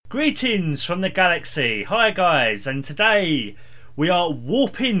Greetings from the galaxy. Hi guys, and today we are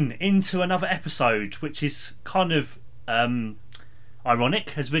warping into another episode, which is kind of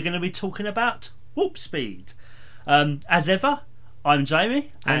ironic as we're going to be talking about warp speed. As ever, I'm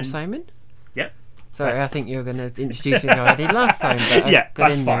Jamie. I'm Simon. Yep. Sorry, I think you were going to introduce me like I did last time, but yeah, got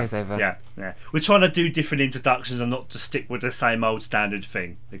that's in fine. there as ever. Yeah. We're trying to do different introductions and not to stick with the same old standard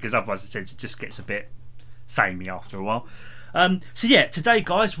thing, because otherwise it just gets a bit samey after a while. Today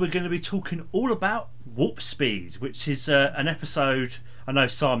guys, we're going to be talking all about warp speed, which is an episode I know,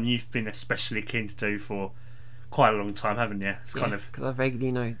 Simon, you've been especially keen to do for quite a long time, haven't you? It's kind of because I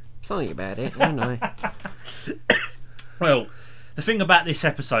vaguely know something about it, don't I? Well, the thing about this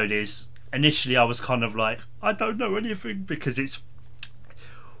episode is, initially I was kind of like, I don't know anything, because it's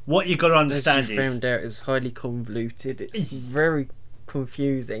what you got to understand As you is found out, it's highly convoluted. It's very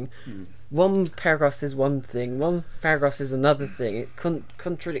confusing. One paragraph says one thing, one paragraph says another thing. It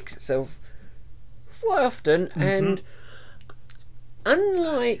contradicts itself quite often, and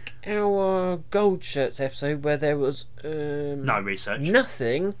unlike our Gold Shirts episode where there was no research,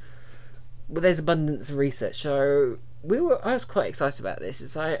 nothing, but there's abundance of research. So I was quite excited about this.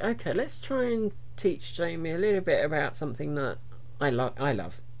 It's like, okay, let's try and teach Jamie a little bit about something that I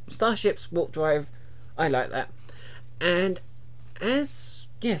love. Starships, warp drive, I like that. And yes,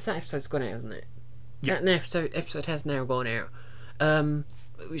 that episode's gone out, hasn't it? Yeah. That episode has now gone out.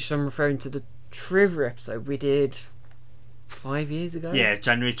 Which I'm referring to the trivia episode we did 5 years ago. Yeah,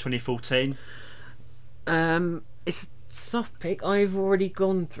 January 2014. It's a topic I've already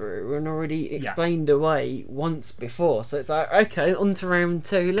gone through and already explained away once before. So it's like, okay, on to round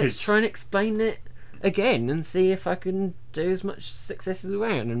two. Let's try and explain it again and see if I can do as much success as we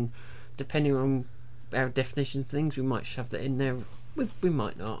can. And depending on our definitions of things, we might shove that in there. We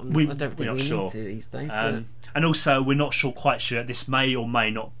might not. I don't think we need to these days. And also, we're not quite sure. This may or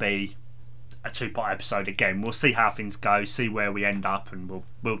may not be a two-part episode again. We'll see how things go, see where we end up, and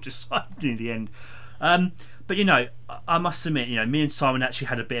we'll decide in the end. But I must admit, me and Simon actually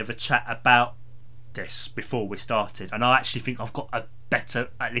had a bit of a chat about this before we started, and I actually think I've got a better,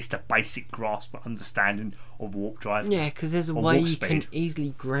 at least a basic grasp, understanding of warp drive. Yeah, because there's a way you can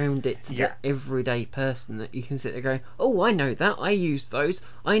easily ground it to the everyday person that you can sit there going, oh, I know that, I use those,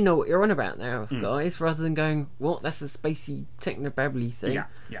 I know what you're on about now, guys, rather than going, what, that's a spacey technobabbly thing.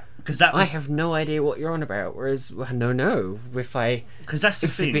 Yeah. Because I have no idea what you're on about, whereas, well, no, if I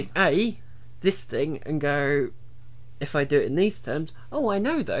exhibit A, this thing, and go, if I do it in these terms, oh, I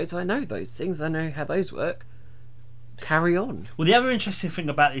know those things, I know how those work. Carry on. Well, the other interesting thing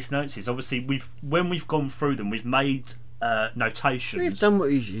about these notes is, obviously, when we've gone through them, we've made notations. We've done what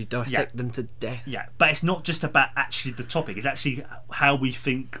we usually dissect them to death. Yeah, but it's not just about actually the topic. It's actually how we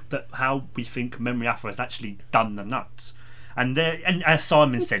think Memory Alpha has actually done the notes. And as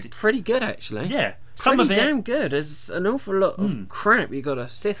Simon said, pretty good actually. Yeah, some of it damn good. There's an awful lot of crap you got to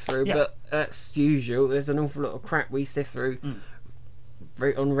sift through, but that's usual. There's an awful lot of crap we sift through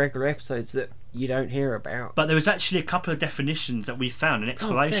on regular episodes that you don't hear about. But there was actually a couple of definitions that we found and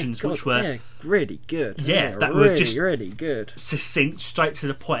explanations which were really good. Yeah, that really, were just really good, succinct, straight to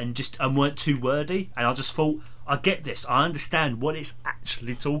the point, and weren't too wordy. And I just thought, I get this. I understand what it's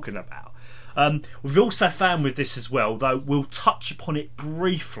actually talking about. We've also found with this as well, though we'll touch upon it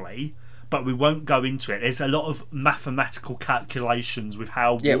briefly, but we won't go into it. There's a lot of mathematical calculations with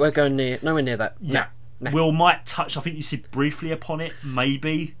how. Yeah, we're going nowhere near that. Yeah, no. We might touch. I think you said briefly upon it,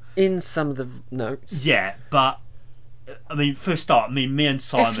 maybe in some of the notes. Yeah, but I mean, for a start, me and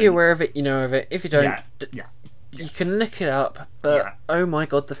Simon. If you're aware of it, you know of it. If you don't, you can look it up. But oh my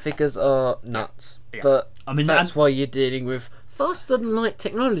god, the figures are nuts. Yeah. But I mean, that's why you're dealing with faster than light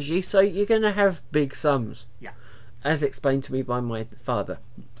technology, so you're going to have big sums. Yeah. As explained to me by my father.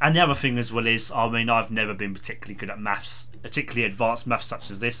 And the other thing as well is, I mean, I've never been particularly good at maths, particularly advanced maths such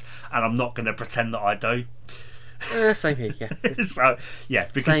as this, and I'm not going to pretend that I do. Same here, yeah. So, yeah,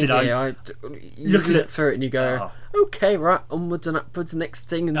 because same here. You look through it and you go, okay, right, onwards and upwards, next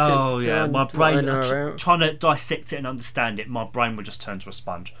thing. My brain, trying to dissect it and understand it, my brain would just turn to a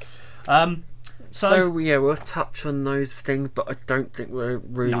sponge. So we'll touch on those things, but I don't think we're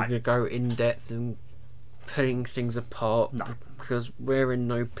really going to go in depth and pulling things apart, because we're in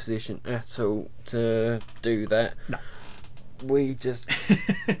no position at all to do that. No. We just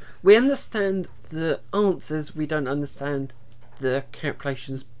we understand the answers, we don't understand the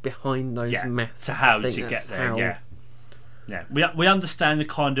calculations behind those maths. To how to get there. We understand the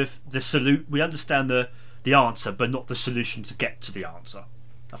kind of we understand the answer, but not the solution to get to the answer.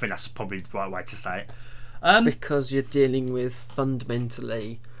 I think that's probably the right way to say it. Because you're dealing with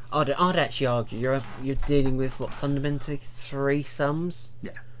fundamentally, I'd actually argue you're dealing with fundamentally three sums.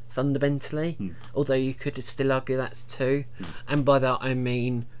 Yeah. fundamentally. Although you could still argue that's two. And by that I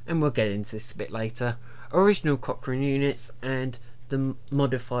mean, and we'll get into this a bit later, original Cochrane units and the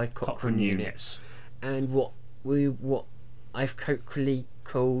modified Cochrane units. And what I've colloquially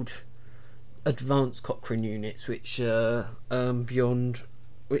called advanced Cochrane units, which are beyond,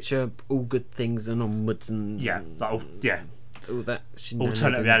 which are all good things and onwards and all that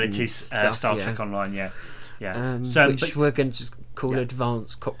alternate realities stuff, Star Trek Online, which we're going to just call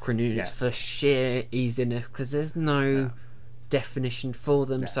advanced Cochrane units for sheer easiness, because there's no definition for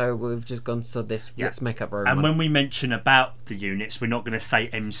them, so we've just gone let's make up our own. And when we mention about the units, we're not going to say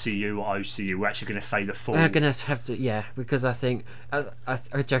MCU or OCU, we're actually going to say the full. We're going to have to, because I think, as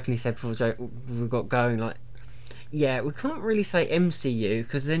I jokingly said before we got going, like, we can't really say MCU,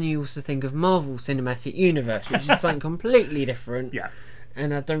 because then you also think of Marvel Cinematic Universe, which is something completely different.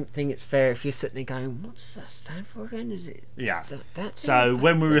 And I don't think it's fair if you're sitting there going, what does that stand for again? Is it that so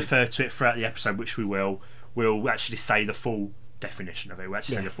when we refer to it throughout the episode, which we will, we'll actually say the full definition of it. We'll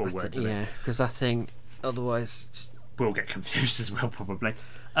actually say the full word of it. Because I think otherwise we'll get confused as well, probably.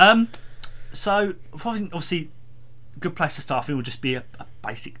 So obviously, a good place to start, I think, will just be a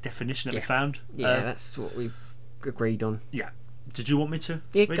basic definition that we found. That's what we agreed on. Did you want me to?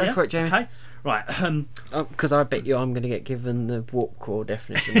 Go for it, Jamie. Okay, right. Because I bet you I'm going to get given the warp core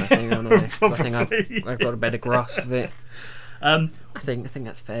definition. I think, I think I've got a better grasp of it. I think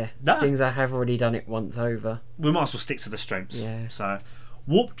that's fair. Things I have already done it once over. We might as well stick to the strengths. So,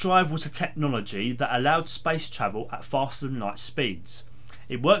 warp drive was a technology that allowed space travel at faster than light speeds.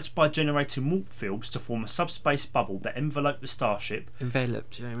 It worked by generating warp fields to form a subspace bubble that enveloped the starship.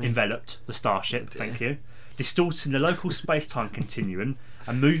 Enveloped the starship. Thank you. Distorting the local space-time continuum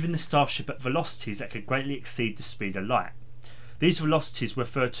and moving the starship at velocities that could greatly exceed the speed of light. These velocities were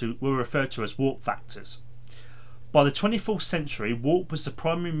referred to as warp factors. By the 24th century, warp was the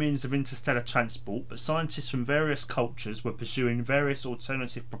primary means of interstellar transport, but scientists from various cultures were pursuing various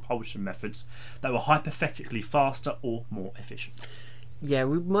alternative propulsion methods that were hypothetically faster or more efficient. We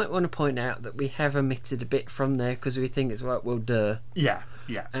might want to point out that we have omitted a bit from there because we think it's like, well, duh.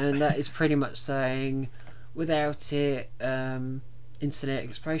 And that is pretty much saying, without it, internet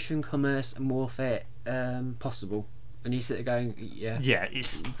exploration, commerce and warfare possible. And you sit there going,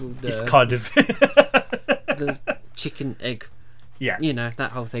 it's kind of the chicken egg,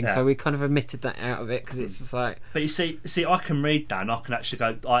 that whole thing. So we kind of omitted that out of it because it's just like. But you see, I can read that and I can actually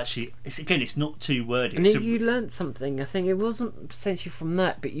go. It's not too wordy. And you learnt something. I think it wasn't essentially from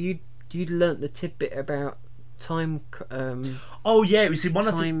that, but you learnt the tidbit about time. It was in one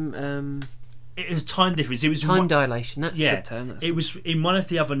time, of the. It was time difference. It was time dilation. That's the term. It was in one of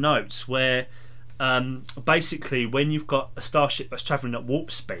the other notes where. Basically, when you've got a starship that's travelling at warp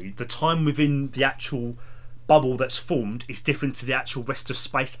speed, the time within the actual bubble that's formed is different to the actual rest of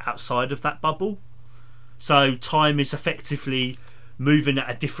space outside of that bubble. So time is effectively moving at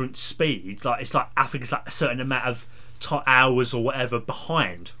a different speed. I think it's like a certain amount of hours or whatever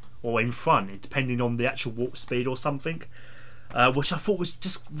behind or in front, depending on the actual warp speed or something. Which I thought was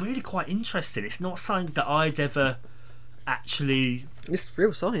just really quite interesting. It's not something that I'd ever actually. It's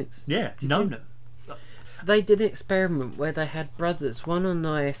real science. No. They did an experiment where they had brothers, one on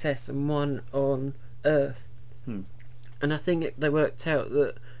ISS and one on Earth. And I think they worked out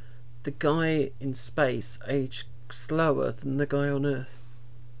that the guy in space aged slower than the guy on Earth.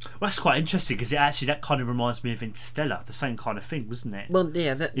 Well, that's quite interesting because that kind of reminds me of Interstellar, the same kind of thing, wasn't it? Well,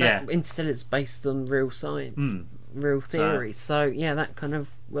 that Interstellar is based on real science, real theory. So that kind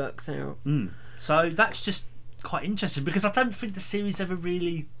of works out. So that's just quite interesting because I don't think the series ever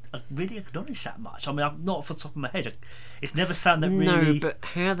really acknowledged that much. I mean, I'm not off the top of my head. It's never sounded that really. No, but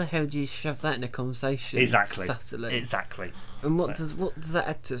how the hell do you shove that in a conversation? Exactly. Subtly? Exactly. And what does that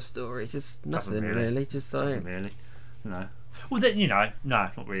add to a story? Just nothing really. Just like. Doesn't really. No. Well, then no,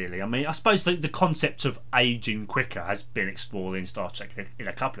 not really. I mean, I suppose the concept of aging quicker has been explored in Star Trek in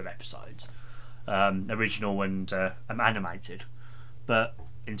a couple of episodes, original and animated. But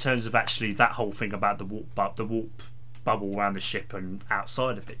in terms of actually that whole thing about the warp bubble around the ship and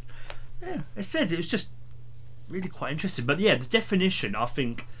outside of it, it said it was just really quite interesting. But the definition, I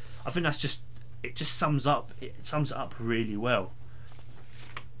think that's just it sums it up really well.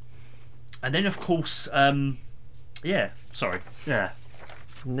 And then of course And then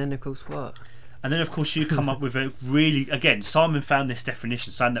of course what? And then of course you come up with a really, again, Simon found this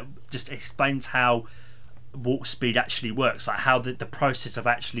definition, saying that just explains how warp speed actually works, like how the process of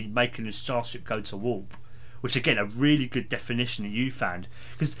actually making a starship go to warp, which again a really good definition that you found,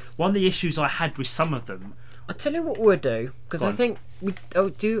 because one of the issues I had with some of them. I'll tell you what we'll do, because I think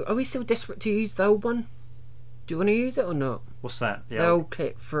are we still desperate to use the old one? Do you want to use it or not? What's that? The old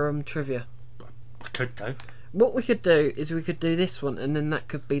clip from Trivia. I could do. What we could do is we could do this one, and then that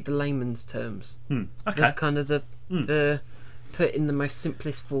could be the layman's terms. Okay. That's kind of the put in the most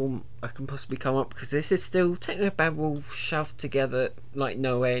simplest form I can possibly come up, because this is still technobabble shoved together like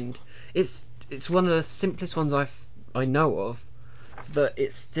no end. It's one of the simplest ones I know of, but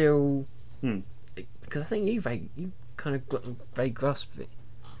it's still because I think you kind of got a vague grasp of it.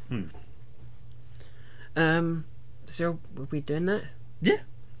 So are we doing that? Yeah.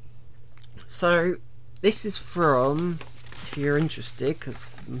 So this is from, if you're interested,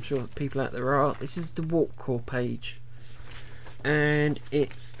 because I'm sure people out there are, this is the Warp Core page. And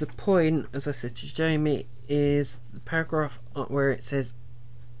it's the point, as I said to Jamie, is the paragraph where it says,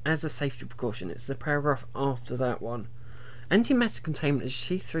 as a safety precaution, it's the paragraph after that one. Antimatter containment is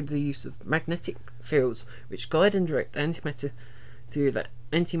achieved through the use of magnetic fields which guide and direct antimatter through the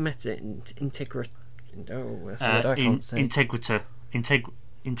antimatter integrator. Oh, that's what I can't say.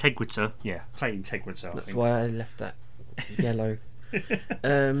 Integrator. Yeah, say integrator. That's why I left that yellow.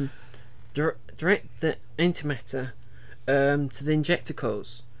 Direct the antimatter to the injector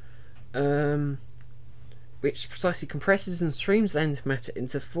coils, which precisely compresses and streams the antimatter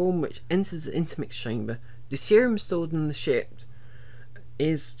into form which enters the intermix chamber. Deuterium stored in the ship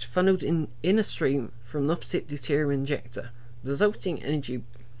is funneled in a stream from the opposite deuterium injector. The resulting energy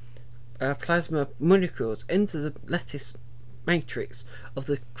plasma molecules enter the lattice matrix of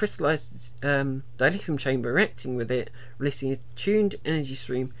the crystallized dilithium chamber, reacting with it, releasing a tuned energy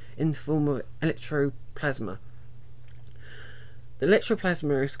stream in the form of electroplasma. The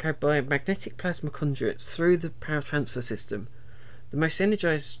electroplasma is carried by magnetic plasma conduits through the power transfer system. The most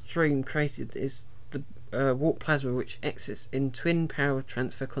energized stream created is the warp plasma, which exits in twin power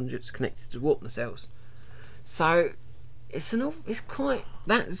transfer conduits connected to warp nacelles. So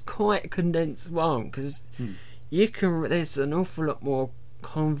that's quite a condensed one, because there's an awful lot more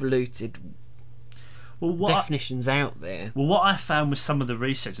convoluted definitions out there. Well, what I found with some of the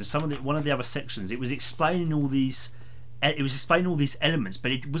research and one of the other sections, it was explaining all these elements,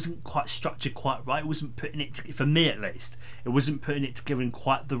 but it wasn't quite structured quite right. It wasn't putting it for me at least. It wasn't putting it together in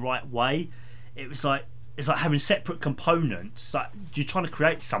quite the right way. It's like having separate components. Like you're trying to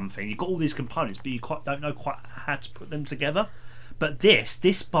create something, you've got all these components, but you don't know quite how to put them together. But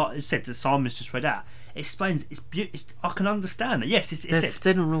this part, as said, that Simon's just read out, explains. I can understand that. Yes, there's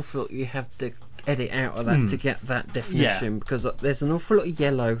still an awful lot you have to edit out of that to get that definition, because there's an awful lot of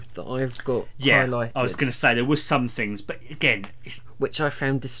yellow that I've got highlighted. I was going to say there was some things, but again, which I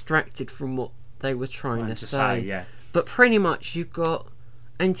found distracted from what they were trying to say. Yeah. But pretty much you've got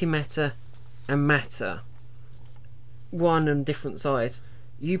antimatter and matter, one on different sides.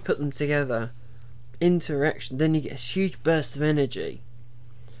 You put them together, interaction, then you get a huge burst of energy.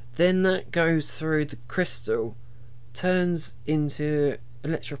 Then that goes through the crystal, turns into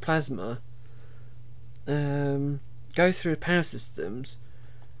electroplasma, goes through the power systems,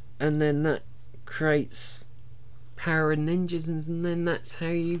 and then that creates power in engines, and then that's how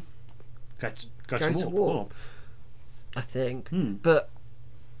you go to warp. I think. But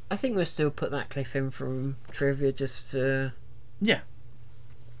I think we'll still put that clip in from Trivia just for... Yeah.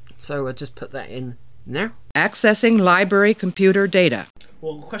 So I'll just put that in now. Accessing library computer data.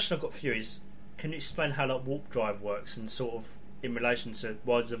 Well, the question I've got for you is, can you explain how warp drive works, and sort of in relation to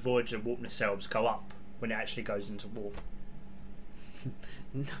why the Voyager warp nacelles go up when it actually goes into warp?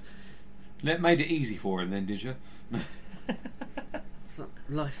 Made it easy for him then, did you? It's like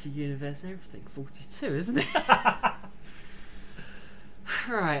Life, the Universe, everything. 42, isn't it?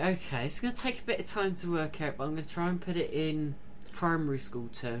 Right, okay. It's going to take a bit of time to work out, but I'm going to try and put it in primary school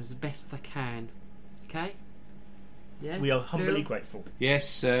terms the best I can. Okay? Yeah? We are humbly grateful. Yes,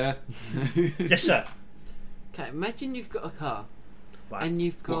 sir. Yes, sir. Okay, imagine you've got a car. Right. And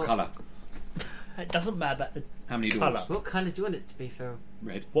you've got... What colour? It doesn't matter about the How many colour. doors? What colour do you want it to be, Phil?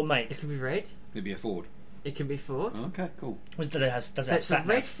 Red. What make? It can be red. Could be a Ford. It can be Ford. Oh, okay, cool. Does it have So sat it's a nav?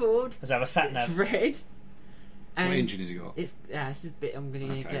 red Ford. Does it have a sat nav? It's red. And What engine has he got? this is the bit I'm going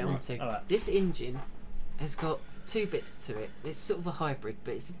to Okay, get right. onto. Alright. This engine has got two bits to it. It's sort of a hybrid,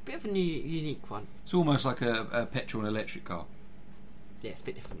 but it's a bit of a unique one. It's almost like a petrol and electric car. Yeah, it's a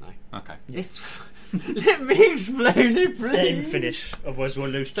bit different though. Okay. This let me explain it, please. Let him finish, otherwise we'll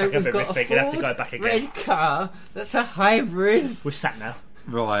lose So track of we've got everything a and have to go Ford back again. red car that's a hybrid With sat nav.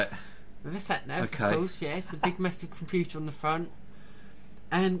 Right. with a sat nav, Okay. of course. Yeah, it's a big massive computer on the front,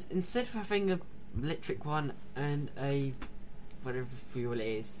 and instead of having an electric one and a whatever fuel it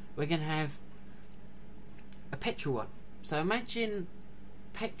is, we're going to have a petrol one. So imagine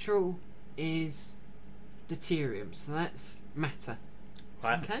petrol is deuterium, so that's matter.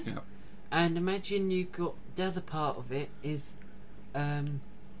 Right. Okay. Yeah. And imagine you got the other part of it is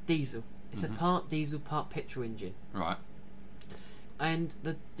diesel. It's a part diesel, part petrol engine. Right. And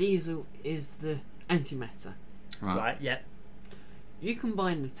the diesel is the antimatter. Right, yeah. You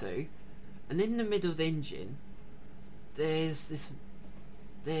combine the two, and in the middle of the engine, there's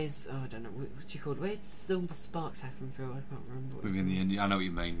I don't know what do you call it? Where does all the sparks happen through? I can't remember. Within the engine, I know what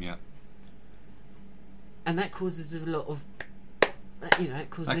you mean. Yeah. And that causes a lot of, it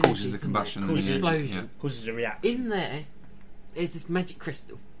causes That energy, causes the doesn't combustion. it? Causes Yeah. explosion. Causes a reaction. In there is this magic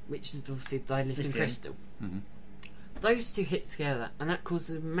crystal, which is obviously the dilithium Lithium. crystal. Mm-hmm. Those two hit together, and that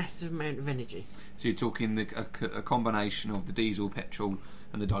causes a massive amount of energy. So you're talking a combination of the diesel, petrol,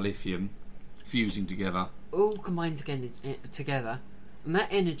 and the dilithium fusing together. All combined together, and that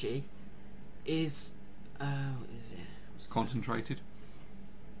energy is, what is it? What's the Concentrated. word?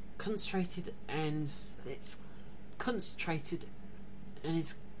 Concentrated, and it's concentrated, and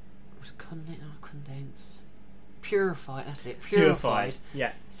it's condensed, purified. That's it, purified.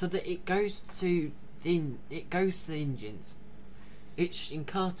 Yeah. So that it goes to the engines. Which in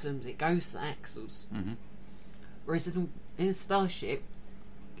car terms, it goes to the axles. Mm-hmm. Whereas in a Starship,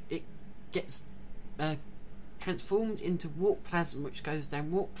 it gets transformed into warp plasma, which goes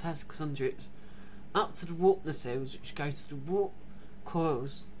down warp plasma conduits up to the warp nacelles, which go to the warp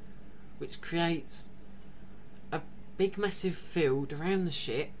coils, which creates a big massive field around the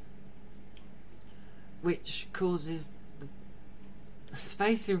ship, which causes the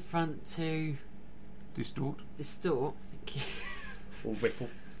space in front to Distort. Thank you. Or ripple.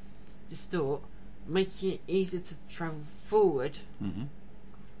 Distort, making it easier to travel forward Mm-hmm.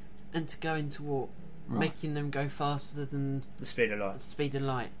 and to go into warp, Right. making them go faster than The speed of the light. speed of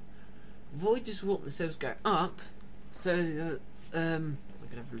light. Voyager's warp themselves go up, so that I'm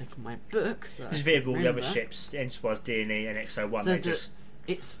gonna have a look at my book. So This is I with all the other remember. ships, Enterprise, D&E, and XO1. So They that just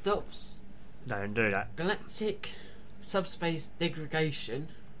it stops don't do that. galactic subspace degradation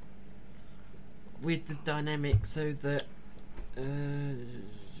with the dynamic, so that I can't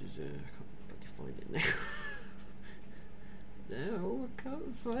find it now. No, I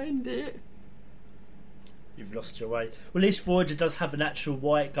can't find it. You've lost your way. Well, at least Voyager does have an actual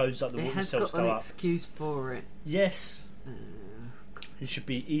why it goes up, the It warp has cells got go an up. excuse for it. Yes. It should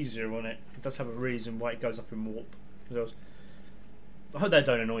be easier on it. It does have a reason why it goes up in warp. I hope they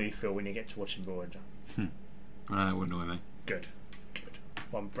don't annoy you, Phil, when you get to watching Voyager. It wouldn't annoy me. Good.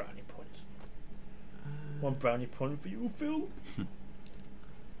 One brownie point. One brownie point for you, Phil.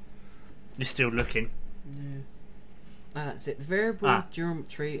 You're still looking. No. Ah, that's it. The variable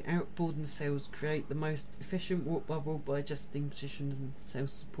geometry outboard nacelles create the most efficient warp bubble by adjusting position and nacelle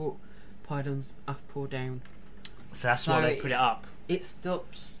support pylons up or down. So that's why they put it up. It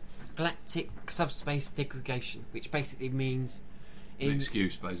stops galactic subspace degradation, which basically means An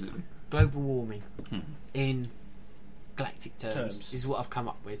excuse, basically. global warming in galactic terms Terms. is what I've come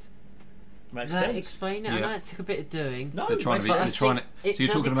up with. Makes Does that sense. explain it? I Yeah. know it took a bit of doing. No, They're trying to makes be. sense. They're trying think to. it So you're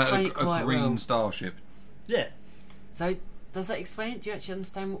does talking about explain it a quite green well. starship. Yeah. So, does that explain it? Do you actually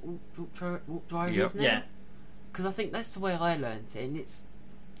understand what warp drive Yep. is now? Yeah. Because I think that's the way I learnt it, and it's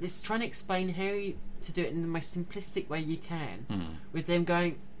trying to explain how to do it in the most simplistic way you can, with them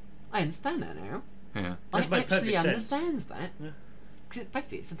going, I understand that now. Yeah. Does I make actually perfect sense. understands that. Yeah. Because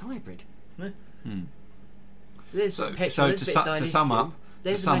basically it's a hybrid. Yeah. So there's So, petrol, so there's to, a bit to dilithium, sum up,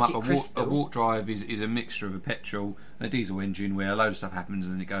 there's a magic a crystal. warp drive is a mixture of a petrol and a diesel engine where a load of stuff happens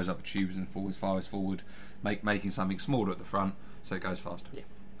and then it goes up the tubes and falls far forward, making something smaller at the front so it goes faster. Yeah.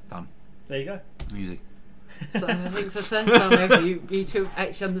 Done. There you go. Easy. So I think for the first time ever, you two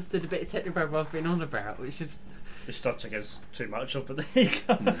actually understood a bit of technobabble I've been on about, which is. It starts to get too much of, but there you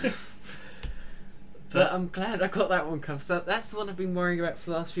go. But I'm glad I got that one covered. So that's the one I've been worrying about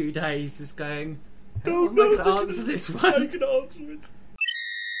for the last few days. Is going. Don't I'm know not if I going to can- answer this I one. can answer it.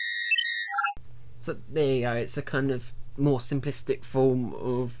 So there you go. It's a kind of more simplistic form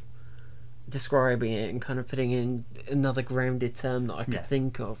of describing it and kind of putting in another grounded term that I could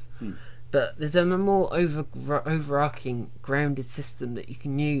think of. But there's a more overarching grounded system that you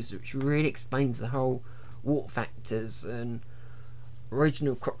can use, which really explains the whole warp factors and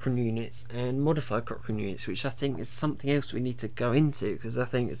original Cochrane units and modified Cochrane units, which I think is something else we need to go into, because I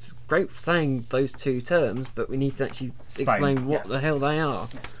think it's great for saying those two terms, but we need to actually explain what the hell they are.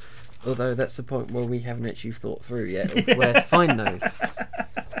 Although that's the point where we haven't actually thought through yet of where to find those.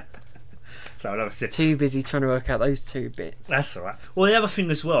 So another sip. Too busy trying to work out those two bits. That's all right. Well, the other thing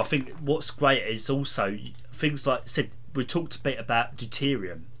as well, I think what's great is also things like I said. We talked a bit about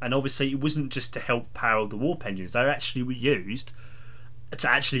deuterium, and obviously it wasn't just to help power the warp engines. They actually were used to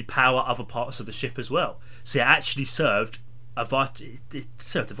actually power other parts of the ship as well. So it actually served it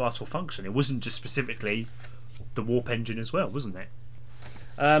served a vital function. It wasn't just specifically the warp engine as well, wasn't it?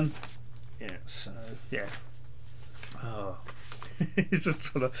 Yeah. So yeah. Oh, it's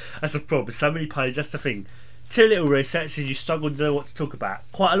just that's a problem. So many pages. That's the thing. Too little research, and you struggle to know what to talk about.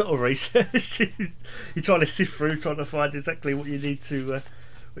 Quite a lot of research. You're trying to sift through, trying to find exactly what you need to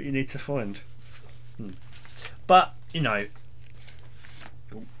find. But oh,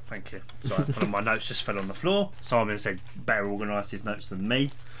 thank you. Sorry, one of my notes just fell on the floor. Simon said better organised his notes than me,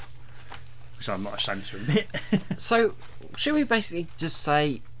 which I'm not ashamed to admit. So, should we basically just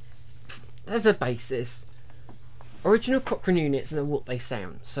say, as a basis, original Cochrane units are what they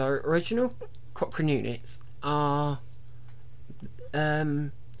sound. So, original Cochrane units are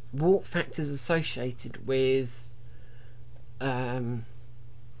warp factors associated with, and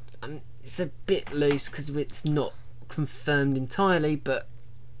it's a bit loose because it's not confirmed entirely, but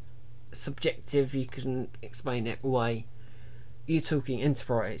subjective, you can explain it away. You're talking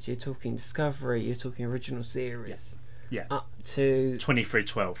Enterprise, you're talking Discovery, you're talking original series. Yeah. Up to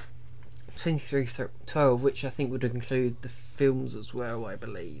 2312. 2312, which I think would include the films as well, I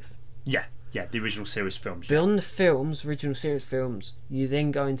believe. Yeah, the original series films. Beyond the films, original series films, you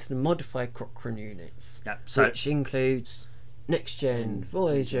then go into the modified Cochrane units, which includes Next Gen,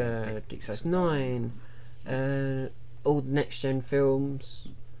 Voyager, Deep Space Nine, all the Next Gen films.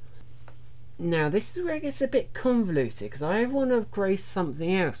 Now, this is where it gets a bit convoluted, because I want to grace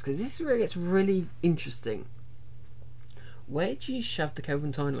something else, because this is where it gets really interesting. Where do you shove the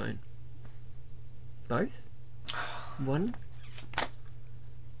Kelvin timeline? Both? One?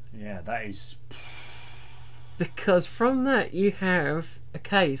 Yeah, that is... Because from that you have a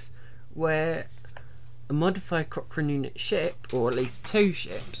case where a modified Cochrane unit ship, or at least two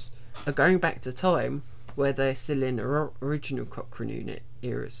ships, are going back to time where they're still in original Cochrane unit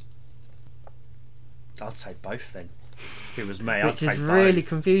eras. I'd say both then. If it was me, I'd say both. Which is really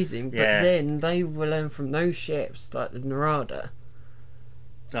confusing, but then they will learn from those ships, like the Narada,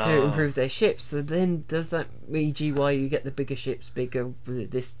 to improve their ships. So then does that, e.g. why you get the bigger ships, bigger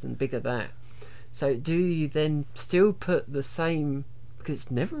this and bigger that? So do you then still put the same, because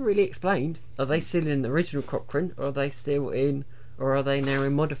it's never really explained, are they still in the original Cochrane, or are they still in, or are they now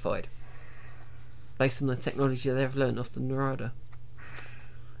in modified, based on the technology they've learned off the Narada?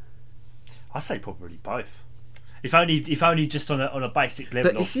 I say probably both. If only just on a basic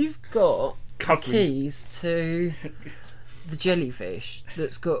level. But if you've got Cochrane keys to the jellyfish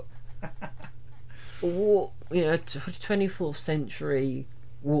that's got a warp, 24th century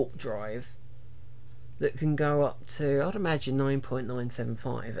warp drive that can go up to, I'd imagine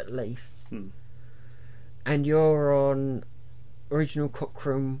 9.975 at least, and you're on original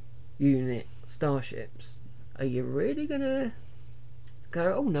Cochrane unit starships, are you really gonna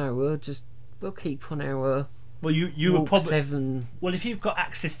go, oh no, we'll keep on our you would probably 7 if you've got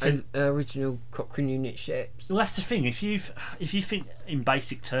access to original Cochrane unit ships. Well, that's the thing. If you think in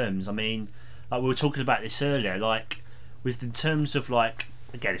basic terms, I mean, like we were talking about this earlier, like in terms of like,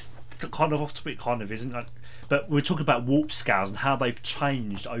 again, it's kind of off topic, kind of isn't, like, but we're talking about warp scales and how they've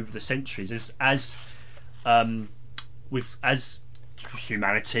changed over the centuries as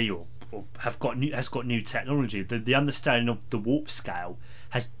humanity or has got new technology. The understanding of the warp scale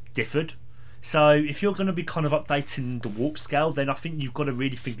has differed. So if you're going to be kind of updating the warp scale, then I think you've got to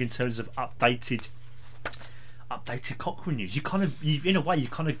really think in terms of updated Cochrane units. In a way, you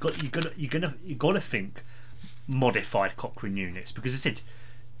got to think modified Cochrane units, because as I said,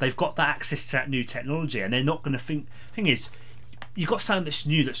 they've got that access to that new technology, and they're not going to think. Thing is, you've got something that's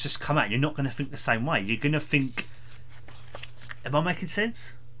new that's just come out. You're not going to think the same way. You're going to think. Am I making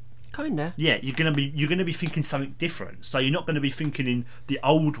sense? Kinda. Yeah, you're gonna be thinking something different. So you're not gonna be thinking in the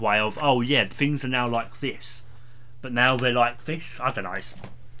old way of, oh yeah, things are now like this, but now they're like this. I don't know.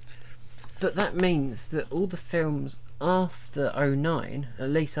 But that means that all the films after 2009, at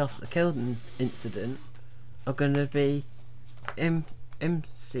least after the Kelvin incident, are going to be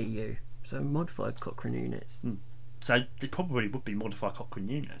MCU, so modified Cochrane units. So they probably would be modified Cochrane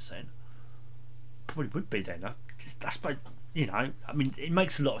units then. Probably would be then. I suppose. I mean, it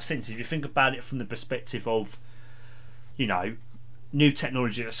makes a lot of sense if you think about it from the perspective of, new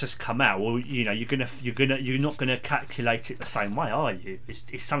technology that's just come out. Well, you're not gonna calculate it the same way, are you?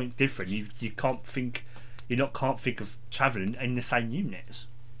 It's something different. You can't think of travelling in the same units.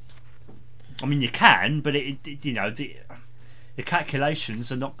 I mean, you can, but the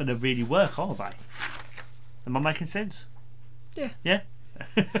calculations are not going to really work, are they? Am I making sense? Yeah. Yeah.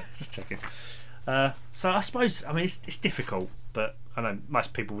 Just checking. So I suppose, I mean, it's difficult, but I know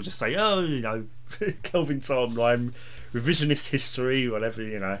most people will just say, oh, Kelvin timeline, revisionist history,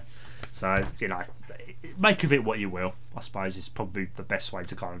 whatever, So, you know, make of it what you will, I suppose, is probably the best way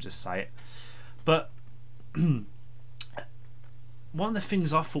to kind of just say it. But one of the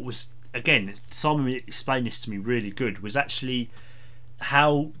things I thought was, again, Simon explained this to me really good, was actually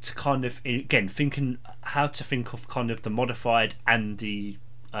how to kind of, again, how to think of kind of the modified and the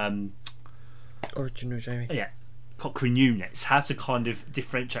original Jamie. Yeah, Cochrane units, how to kind of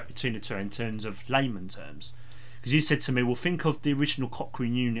differentiate between the two in terms of layman terms. Because you said to me, well, think of the original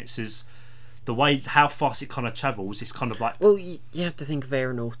Cochrane units as the way, how fast it kind of travels. It's kind of like... Well, you have to think of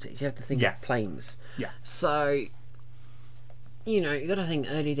aeronautics. You have to think of planes. Yeah. So, you know, you got to think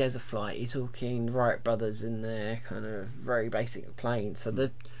early days of flight. You're talking Wright brothers in their kind of very basic plane. So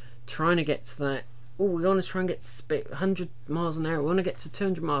they're trying to get to that. Oh, we want to try and get to 100 miles an hour. We want to get to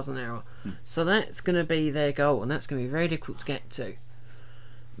 200 miles an hour. So that's going to be their goal, and that's going to be very difficult to get to.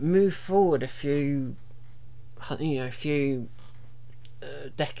 Move forward a few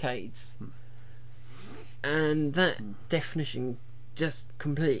decades, and that definition just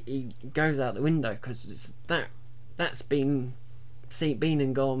completely goes out the window, because that's been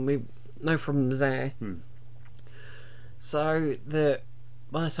and gone. We've no problems there. So that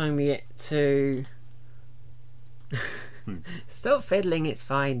by the time we get to stop fiddling, it's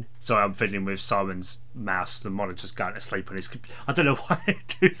fine. Sorry, I'm fiddling with Simon's mouse. The monitor's going to sleep on his computer. I don't know why I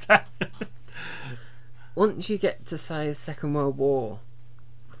do that. Once you get to, say, the Second World War,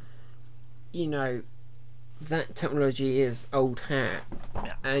 you know, that technology is old hat,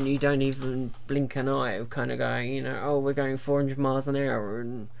 and you don't even blink an eye of kind of going, you know, oh, we're going 400 miles an hour,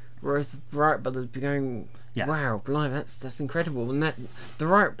 and whereas the Wright brothers be going, wow, blimey, that's incredible. And that the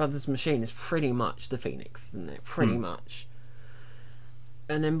Wright brothers machine is pretty much the Phoenix, isn't it? Pretty much.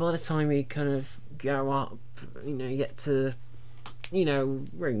 And then by the time you kind of go up, you know, you get to, you know,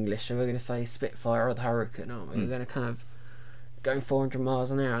 we're English, so we're going to say Spitfire or the Hurricane, aren't we? We're going to kind of go 400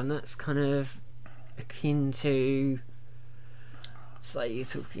 miles an hour, and that's kind of akin to, say, you're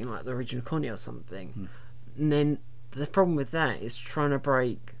talking like the original Connie or something. And then the problem with that is trying to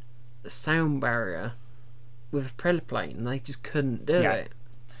break the sound barrier with a propeller plane, and they just couldn't do it.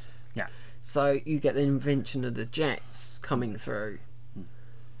 Yeah. So you get the invention of the jets coming through,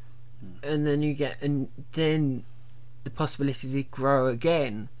 and then then the possibilities grow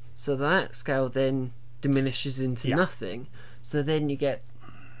again. So that scale then diminishes into nothing. So then you get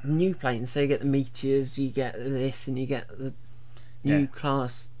new planes. So you get the Meteors, you get this, and you get the new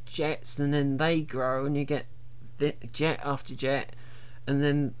class jets, and then they grow, and you get the jet after jet, and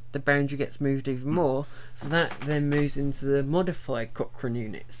then the boundary gets moved even more. So that then moves into the modified Cochrane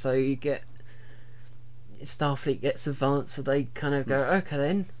unit. So you get Starfleet gets advanced, so they kind of go, okay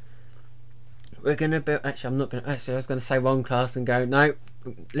then, we're going to build... Actually, I was going to say one class and go, no,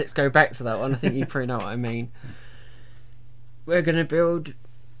 let's go back to that one. I think you pretty know what I mean. We're going to build,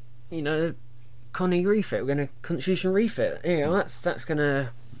 you know, Connie refit. We're going to Constitution refit. You know, that's going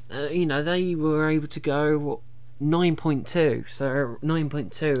to... you know, they were able to go, 9.2. So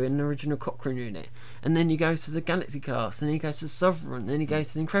 9.2 in the original Cochrane unit. And then you go to the Galaxy class, and then you go to the Sovereign, then you go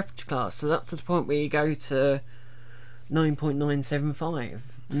to the Intrepid class. So that's the point where you go to 9.975.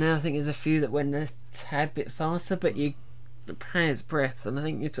 Now I think there's a few that went a tad bit faster, but you a hair's breadth, and I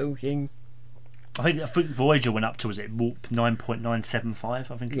think you're talking... I think Voyager went up to, was it warp 9.975?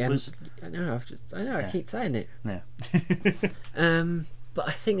 I think it was. I know. I keep saying it. Yeah. But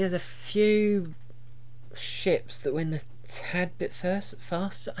I think there's a few ships that went a tad bit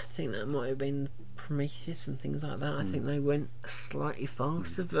faster. I think that might have been Prometheus and things like that. I think they went slightly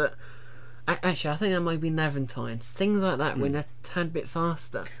faster, but actually I think that might be Naventines. Things like that went a tad bit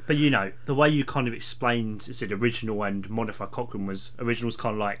faster. But you know, the way you kind of explained, is it original and modified Cochrane, was original's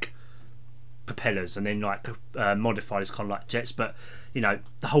kind of like propellers, and then like modified is kind of like jets. But you know,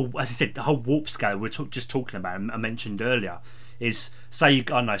 the whole, as I said, the whole warp scale we're just talking about, I mentioned earlier, is say you're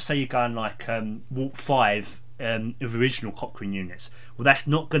going like warp 5 of original Cochrane units. Well, that's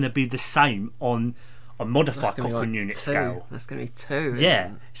not going to be the same on a modified Cochrane unit scale. That's going to be 2.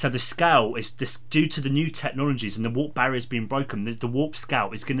 Yeah. So the scale is due to the new technologies and the warp barriers being broken. The warp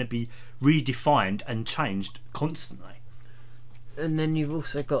scale is going to be redefined and changed constantly. And then you've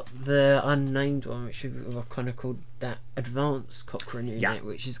also got the unnamed one, which we've kind of called that advanced Cochrane unit,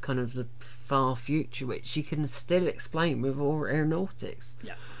 which is kind of the far future, which you can still explain with all aeronautics.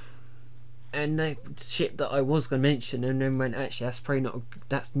 Yeah. And the ship that I was going to mention, and then went, actually,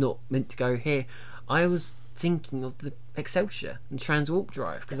 that's not meant to go here. I was thinking of the Excelsior and Transwarp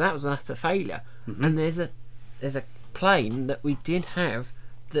Drive, because that was an utter failure. And there's a plane that we did have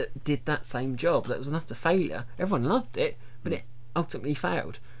that did that same job. That was an utter failure. Everyone loved it, but it ultimately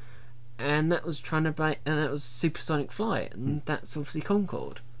failed. And that was that was supersonic flight, and that's obviously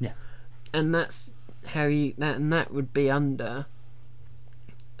Concorde. Yeah. and that's how that would be under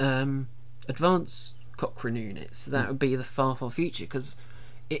advanced Cochrane units. So that would be the far future, because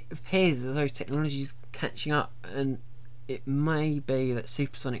it appears as though technology is catching up, and it may be that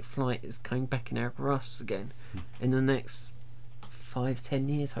supersonic flight is coming back in our grasps again in the next 5-10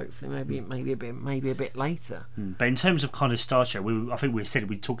 years, hopefully. Maybe a bit later. But in terms of kind of Star Trek, I think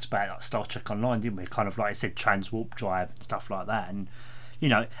we talked about like Star Trek Online, didn't we? Kind of like I said, transwarp drive and stuff like that, and you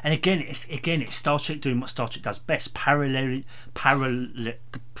know, and again, it's Star Trek doing what Star Trek does best, paralleling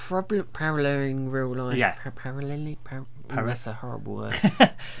real life. Yeah. That's a horrible word.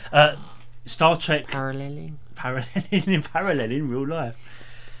 Star Trek Paralleling real life.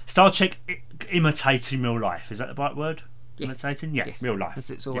 Star Trek imitating real life. Is that the right word? Yes. Imitating? Yeah, yes. real life. As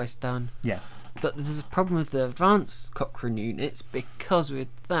it's always done. Yeah. But there's a problem with the advanced Cochrane units, because with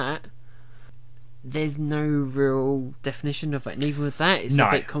that, there's no real definition of it. And even with that, it's a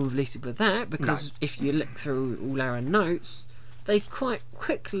bit convoluted with that, because if you look through all our notes, they quite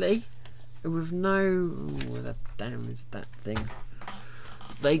quickly, with where the damn is that thing?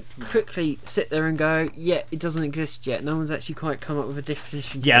 They quickly sit there and go, yeah, it doesn't exist yet. No one's actually quite come up with a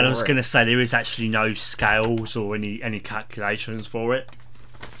definition. Yeah, and I was going to say there is actually no scales or any calculations for it.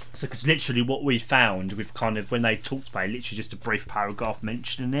 So, because literally what we found with kind of when they talked about it, literally just a brief paragraph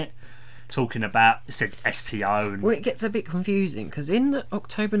mentioning it, talking about, it said STO. And well, it gets a bit confusing, because in the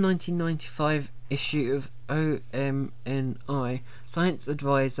October 1995 issue of OMNI, Science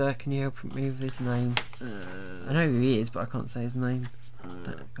Advisor, can you help me with his name? I know who he is, but I can't say his name.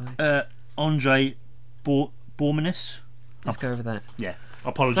 That guy. Andre Bormanis. Let's go over that. Yeah, I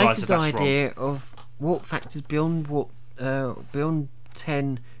apologise if that's the idea wrong. of warp factors beyond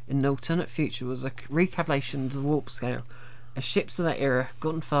 10 in an alternate future was a recalculation of the warp scale. As ships of that era have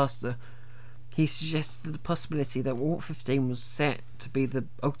gotten faster, he suggested the possibility that warp 15 was set to be the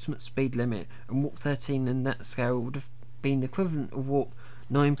ultimate speed limit, and warp 13 in that scale would have been the equivalent of warp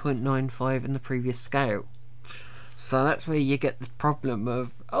 9.95 in the previous scale. So that's where you get the problem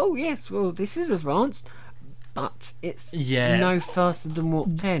of, oh yes, well this is advanced, but it's no faster than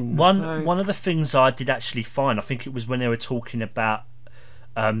warp 10. One of the things I did actually find, I think it was when they were talking about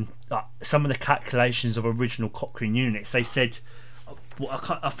some of the calculations of original Cochrane units. They said, I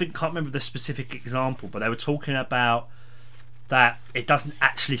can't remember the specific example, but they were talking about that it doesn't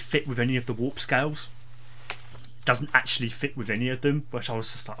actually fit with any of the warp scales. It doesn't actually fit with any of them, which I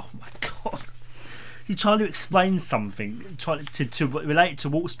was just like, oh my god. You're trying to explain something, trying to relate it to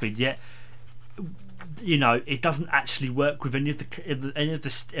warp speed, yet you know it doesn't actually work with any of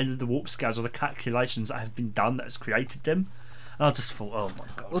the warp scales or the calculations that have been done that has created them. And I just thought, oh my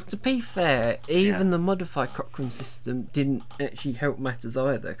god. Well, to be fair, even the modified Cochrane system didn't actually help matters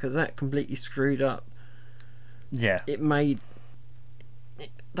either, because that completely screwed up. Yeah. They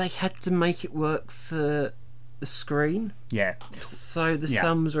had to make it work for the screen. Yeah. So the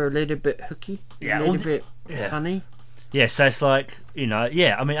sums are a little bit hooky, a little bit funny. Yeah, so it's like, you know,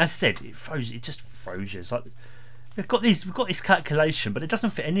 I mean, as I said, it just froze you. It's like we've got this calculation, but it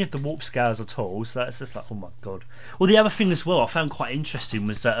doesn't fit any of the warp scales at all. So it's just like, oh my god. Well, the other thing as well I found quite interesting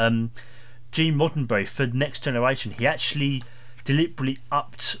was that Gene Roddenberry, for Next Generation, he actually deliberately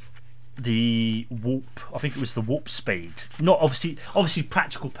upped the warp. I think it was the warp speed. Not obviously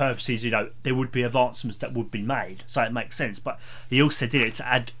practical purposes. You know, there would be advancements that would be made, so it makes sense. But he also did it to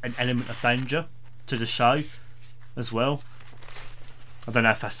add an element of danger to the show as well. I don't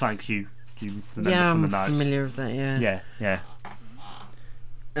know if that's something you remember from the notes. I'm familiar with that. Yeah.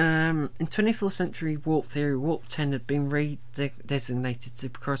 In 24th century warp theory, warp 10 had been redesignated to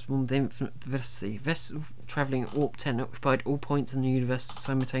correspond with the infinite velocity. Vessels travelling at warp 10 occupied all points in the universe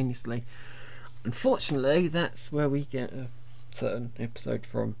simultaneously. Unfortunately, that's where we get a certain episode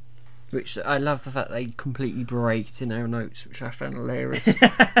from, which I love the fact they completely berate in our notes, which I found hilarious.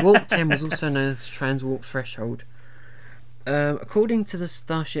 Warp 10 was also known as transwarp threshold. According to the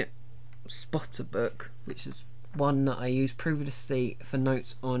Starship Spotter book, which is one that I used previously for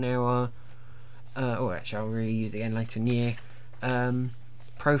notes on our actually I'll reuse again later in the year,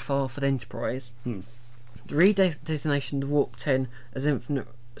 profile for the Enterprise. The redesignation of the warp 10 as infinite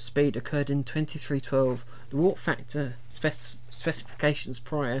speed occurred in 2312. The warp factor specifications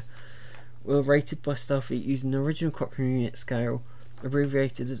prior were rated by Starfleet using the original Cochrane unit scale,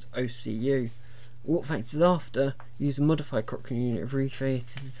 abbreviated as OCU. Warp factors after use a modified Cochrane unit,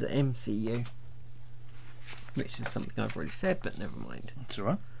 abbreviated as MCU. Which is something I've already said, but never mind. That's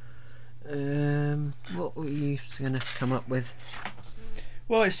alright. What were you going to come up with?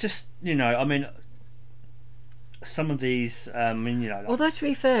 Well, it's just, you know, I mean, some of these, you know. Like, although, to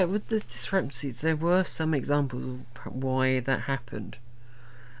be fair, with the discrepancies, there were some examples of why that happened.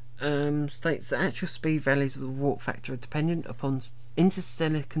 states that actual speed values of the warp factor are dependent upon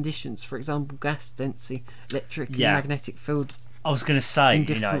interstellar conditions, for example, gas density, electric and magnetic field. I was going to say, in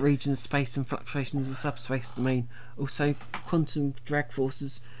different regions of space and fluctuations of subspace domain. Also, quantum drag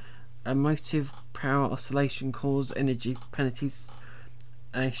forces, motive power oscillation cause energy penalties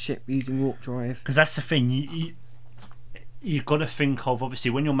a ship using warp drive. Because that's the thing, you've got to think of, obviously,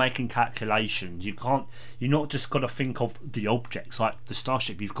 when you're making calculations, you're not just got to think of the objects like the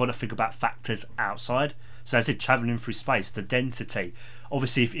starship. You've got to think about factors outside. So as I said, travelling through space, the density,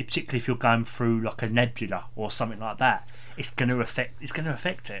 obviously, particularly if you're going through like a nebula or something like that, it's going to affect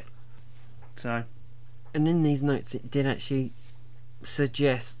it. So, and in these notes, it did actually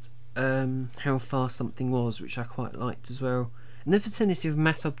suggest how far something was, which I quite liked as well. In the vicinity of a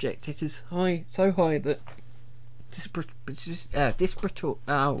mass object, it is so high that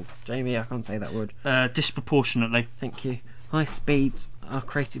Jamie, I can't say that word. Disproportionately. Thank you. High speeds are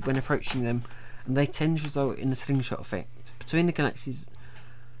created when approaching them, and they tend to result in a slingshot effect. Between the galaxies,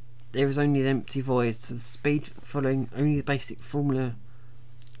 there is only an empty void, so the speed following only the basic formula.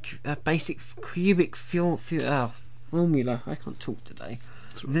 Basic cubic formula. I can't talk today.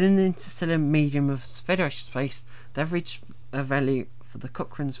 Within the interstellar medium of Federation space, the average value for the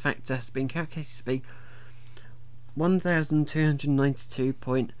Cochrane's factor has been calculated to be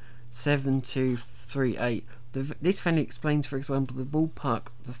 1292.7238. This value explains, for example, the ballpark,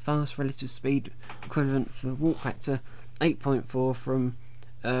 the fast relative speed equivalent for warp factor 8.4 from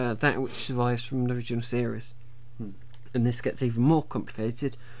that which survives from the original series. And this gets even more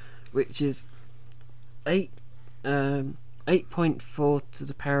complicated, which is 8.4 to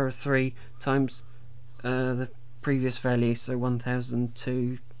the power of 3 times the previous value, so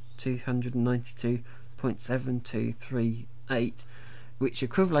 1292.7238, which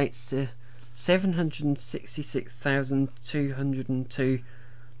equivalates to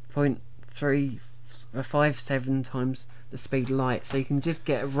 766,202.357 times the speed of light. So you can just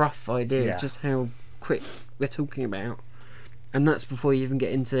get a rough idea of just how quick we're talking about, and that's before you even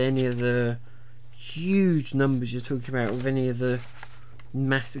get into any of the huge numbers you're talking about with any of the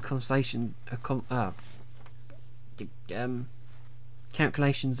massive calculations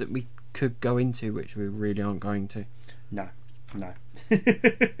that we could go into, which we really aren't going to. No. Well,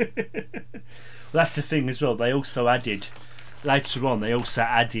 that's the thing as well. They also added later on. They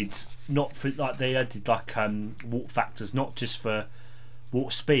added warp factors, not just for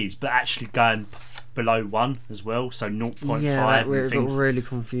warp speeds, but actually going below 1 as well. So 0.5. Yeah, that got really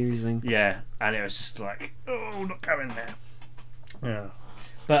confusing. Yeah, and it was just like, oh, not going there. Yeah,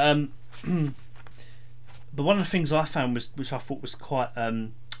 but but one of the things I found which I thought was quite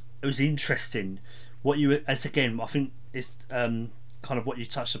it was interesting. What you, as again, I think is kind of what you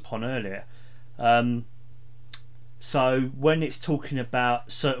touched upon earlier. So when it's talking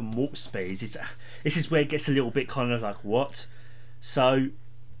about certain warp speeds, this is where it gets a little bit kind of like what. So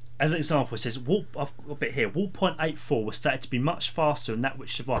as an example, it says warp. I've got a bit here. Warp 0.84 was stated to be much faster than that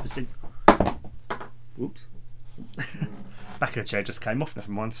which survived. Whoops. Back of the chair just came off.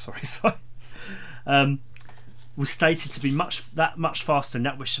 Never mind. Sorry. Was stated to be much faster than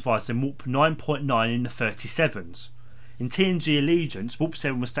that which survives than warp 9.9 in the 37s. In TNG Allegiance, warp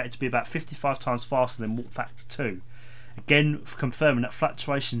 7 was stated to be about 55 times faster than warp factor 2. Again, confirming that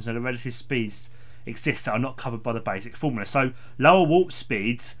fluctuations in the relative speeds exist that are not covered by the basic formula. So lower warp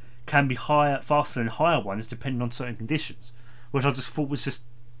speeds can be faster than higher ones depending on certain conditions, which I just thought was just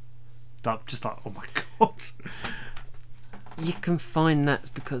like, oh my god. You can find that's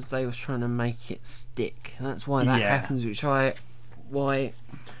because they were trying to make it stick. That's why that happens, why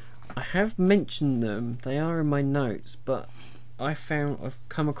I have mentioned them. They are in my notes, but I've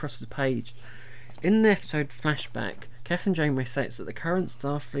come across the page. In the episode Flashback, Captain Janeway states that the current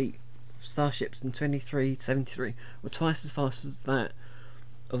Starfleet starships in 2373 were twice as fast as that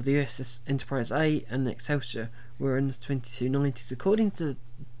of the USS Enterprise A and the Excelsior were in the 2290s. According to the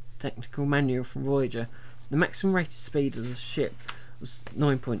technical manual from Voyager, the maximum rated speed of the ship was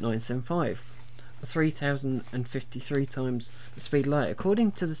 9.975, 3,053 times the speed of light.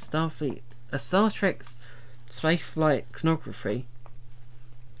 According to the Star Trek's Spaceflight Chronography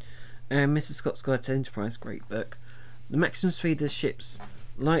and Mr. Scott's Guide to Enterprise, great book, the maximum speed of the ships,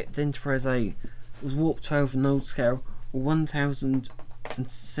 like the Enterprise A, was warp 12 in old scale, or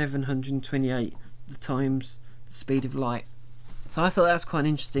 1,728 times the speed of light. So I thought that was quite an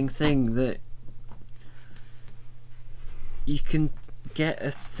interesting thing, that you can get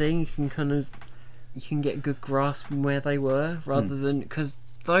a thing, you can get a good grasp on where they were, rather than, because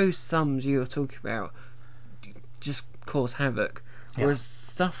those sums you were talking about just cause havoc, whereas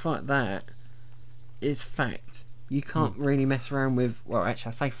stuff like that is fact. You can't really mess around with. Well, actually,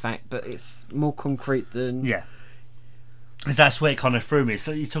 I say fact, but it's more concrete than. Yeah. Because that's where it kind of threw me.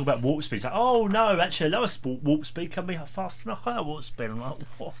 So you talk about warp speed. It's like, oh no, actually, a lower warp speed can be faster than a higher warp speed. I'm like,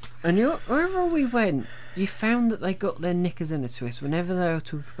 what? And wherever we went, you found that they got their knickers in a twist whenever they were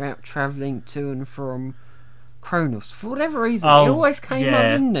talking about travelling to and from Kronos. For whatever reason, it always came up,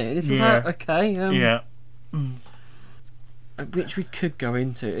 didn't it? It's just like, okay. Yeah. Which we could go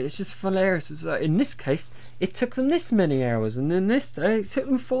into. It's just hilarious. It's like, in this case, it took them this many hours, and then this day it took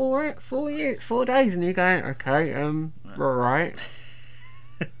them 4 days, and you're going, okay, right.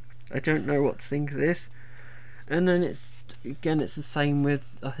 I don't know what to think of this. And then it's the same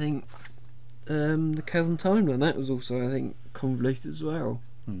with, I think, the Kelvin timeline. That was also, I think, convoluted as well.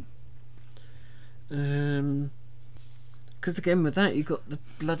 Because again, with that, you got the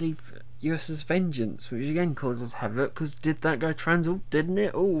bloody USS Vengeance, which again causes havoc. Because did that go transit? Didn't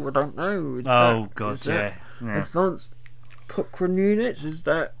it? Oh, I don't know. Advanced Cochrane units? Is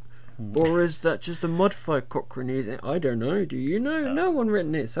that, or is that just a modified Cochrane unit? I don't know. Do you know? No one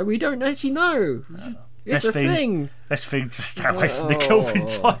written it, so we don't actually know. It's a thing. Best thing to stay away from the Kelvin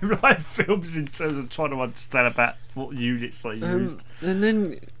timeline films in terms of trying to understand about what units they used. And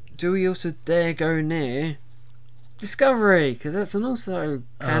then, do we also dare go near Discovery? Because that's an also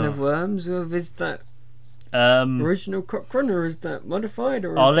can of worms. Or is that original Cochrane, or is that modified,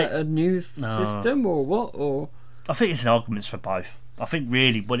 or is that a new system, or what? Or I think it's an argument for both. I think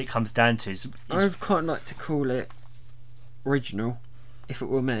really what it comes down to is I'd quite like to call it original, if it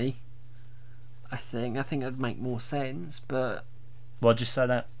were me. I think it'd make more sense, but why'd you say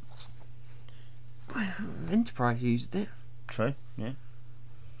that? Enterprise used it. True, yeah.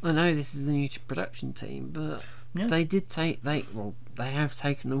 I know this is the new production team, but they did they have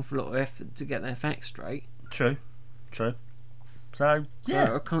taken an awful lot of effort to get their facts straight. True. So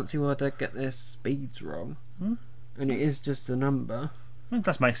I can't see why they'd get their speeds wrong. And it is just a number. It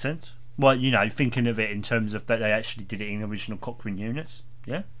does make sense. Well, thinking of it in terms of that they actually did it in original Cochrane units.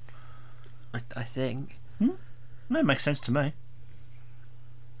 Yeah. I think. No, it makes sense to me.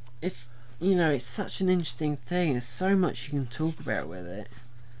 It's it's such an interesting thing. There's so much you can talk about with it.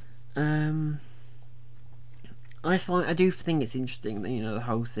 I do think it's interesting that the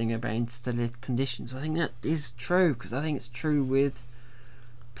whole thing about interstellar conditions. I think that is true, because I think it's true with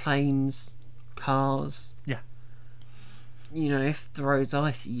planes, cars. Yeah. If the road's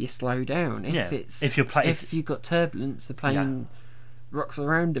icy, you slow down. If you've got turbulence, the plane rocks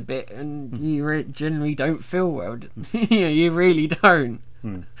around a bit, and you generally don't feel well. You really don't.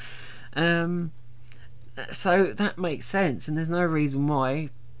 So that makes sense, and there's no reason why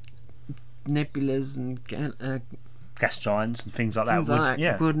nebulas and gas giants and things like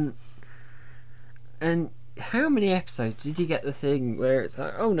that wouldn't. And how many episodes did you get the thing where it's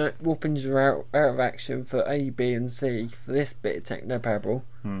like, oh no, warp engines are out of action for A, B, and C for this bit of technobabble?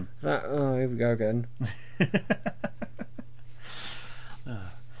 It's like, oh, here we go again.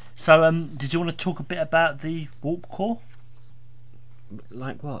 So, did you want to talk a bit about the warp core?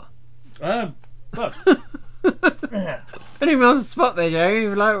 Like what? Well, putting me on the spot there, Joe.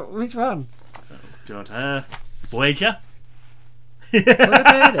 You're like, which one? Oh, God. Voyager? What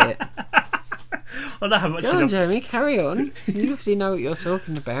about it? I don't know how much. Go on, Jeremy, carry on. You obviously know what you're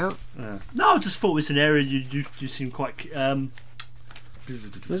talking about. No, I just thought it was an area you seem quite.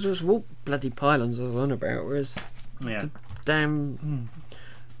 This was what bloody pylons I was on about, whereas the damn.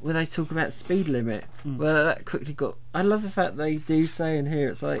 Where they talk about speed limit, well, that quickly got. I love the fact they do say in here,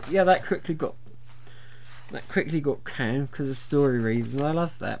 it's like, that quickly got canned because of story reasons. I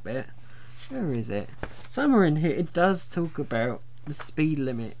love that bit. Where is it? Somewhere in here, it does talk about the speed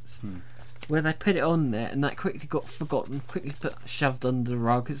limits, where they put it on there, and that quickly got forgotten, shoved under the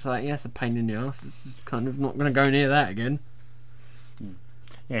rug. It's like, it's a pain in the ass. It's just kind of not going to go near that again.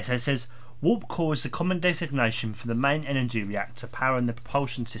 Yeah, so it says. Warp core is the common designation for the main energy reactor powering the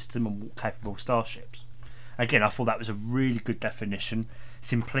propulsion system of warp-capable starships. Again, I thought that was a really good definition.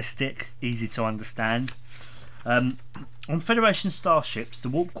 Simplistic, easy to understand. On Federation starships, the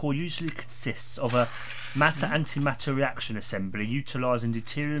warp core usually consists of a matter-antimatter reaction assembly utilising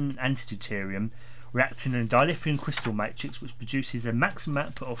deuterium and antideuterium reacting in a dilithium crystal matrix which produces a maximum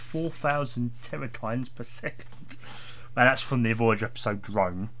output of 4,000 teradynes per second. Now, that's from the Voyager episode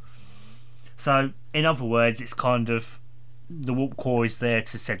Drone. So, in other words, it's kind of the warp core is there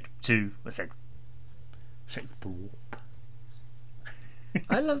to set the warp.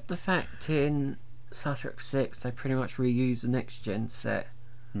 I love the fact in Star Trek 6 they pretty much reuse the next gen set.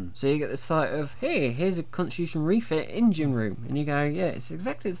 So you get the sight of here's a Constitution refit engine room, and you go, it's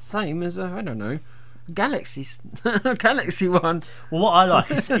exactly the same as a Galaxy one. Well, what I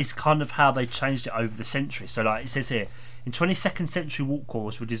like is kind of how they changed it over the centuries. So, like it says here, in 22nd century warp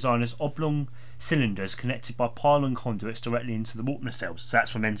cores were designed as oblong cylinders connected by pylon conduits directly into the warp nacelles. So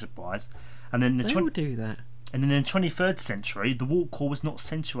that's from Enterprise. And then They all do that. And then in the 23rd century, the warp core was not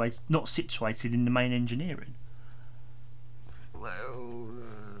situated in the main engineering. Well,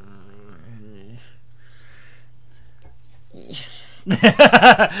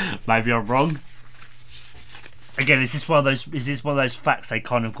 maybe I'm wrong. Again, is this one of those facts they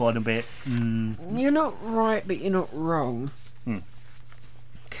kind of got a bit? You're not right, but you're not wrong.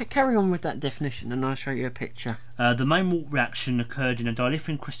 Carry on with that definition, and I'll show you a picture. The main warp reaction occurred in a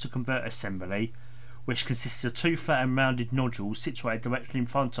dilithium crystal converter assembly, which consists of two flat and rounded nodules situated directly in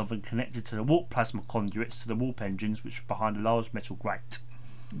front of and connected to the warp plasma conduits to the warp engines, which were behind a large metal grate.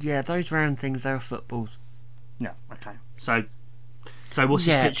 Yeah, those round things, they were footballs. Yeah, okay. So what's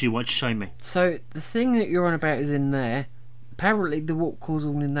this picture you want to show me? So the thing that you're on about is in there. Apparently the warp core's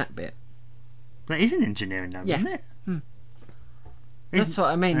all in that bit. That is in engineering now, isn't it? That's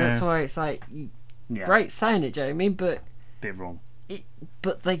what I mean. That's why it's like, great saying it, Jamie, but bit wrong.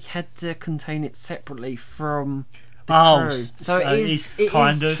 But they had to contain it separately from the crew. So it is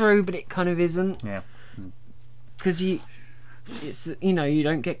true, but it kind of isn't. Yeah. Because you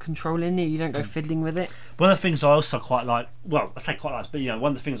don't get control in it. You don't go fiddling with it. One of the things I also quite like, well, I say quite like, but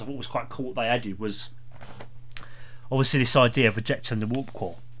one of the things I thought was quite cool they added was obviously this idea of ejecting the warp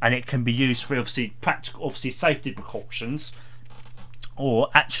core, and it can be used for obviously safety precautions, or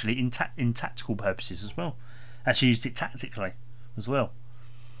actually in tactical purposes as well. Actually used it tactically as well.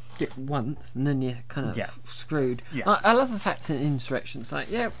 It once, and then you're kind of screwed. Yeah. I love the fact in Insurrection, it's like,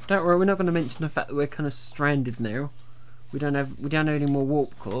 don't worry, we're not going to mention the fact that we're kind of stranded now. We don't have any more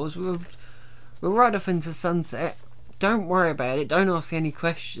warp cores. We'll ride off into sunset. Don't worry about it. Don't ask any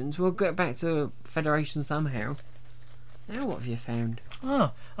questions. We'll get back to Federation somehow. Now what have you found?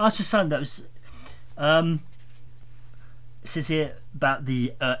 Oh, I was just saying that was. It says here about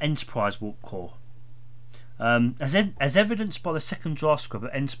the Enterprise warp core. As evidenced by the second draft script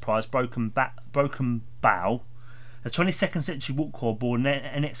of Enterprise Broken Bow, the 22nd century warp core aboard an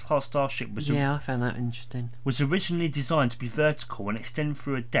NX-class starship I found that interesting. Was originally designed to be vertical and extend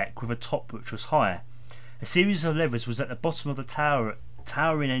through a deck with a top which was higher. A series of levers was at the bottom of the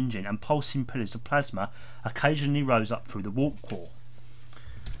towering engine, and pulsing pillars of plasma occasionally rose up through the warp core.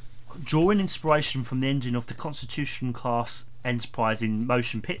 Drawing inspiration from the engine of the Constitution-class Enterprise in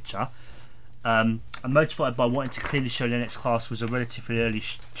motion picture, and motivated by wanting to clearly show the NX-class was a relatively early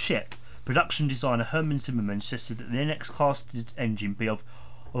ship, production designer Herman Zimmerman suggested that the NX-class engine be of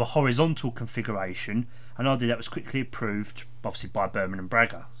a horizontal configuration, an idea that was quickly approved, obviously, by Berman and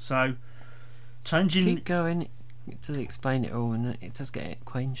Braga. So, keep going. It does explain it all, and it does get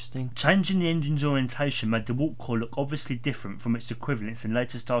quite interesting. Changing the engine's orientation made the warp core look obviously different from its equivalents in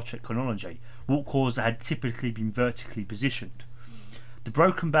later Star Trek chronology, warp cores that had typically been vertically positioned. The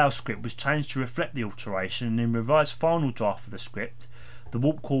Broken Bow script was changed to reflect the alteration, and in the revised final draft of the script, the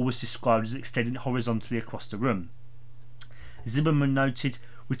warp core was described as extending horizontally across the room. Zimmerman noted,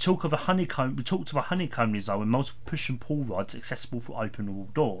 we talked of a honeycomb design with multiple push and pull rods accessible for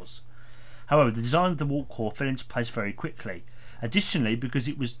openable doors. However, the design of the warp core fell into place very quickly. Additionally, because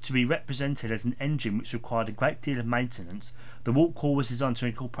it was to be represented as an engine which required a great deal of maintenance, the warp core was designed to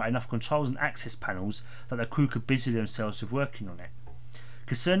incorporate enough controls and access panels that the crew could busy themselves with working on it.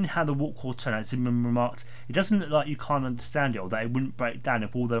 Concerning how the warp core turned out, Zimmerman remarked, it doesn't look like you can't understand it, or that it wouldn't break down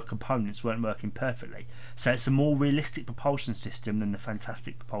if all the components weren't working perfectly. So it's a more realistic propulsion system than the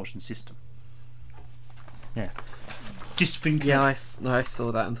fantastic propulsion system. Yeah. Just thinking. Yeah, I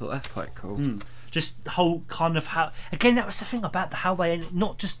saw that and thought that's quite cool. Just the whole kind of how. Again, that was the thing about how they,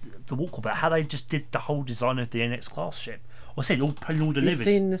 not just the warp core, but how they just did the whole design of the NX class ship. I said all the levers. You've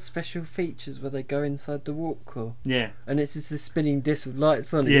seen the special features where they go inside the warp core? Yeah. And it's just a spinning disc with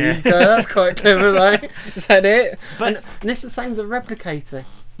lights on it. Yeah. You go, that's quite clever though. Is that it? But and it's the same with the replicator.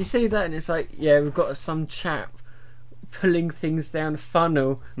 You see that and it's like, yeah, we've got some chap pulling things down a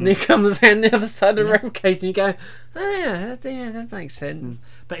funnel and he comes down the other side of the replicator and you go, oh yeah, that makes sense.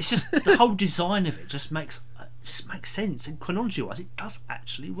 But it's just the whole design of it just makes sense, and chronology wise it does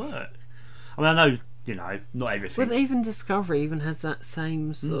actually work. I mean, I know, not everything. Well, even Discovery even has that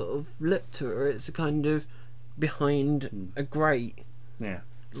same sort of look to it. It's a kind of behind a grate,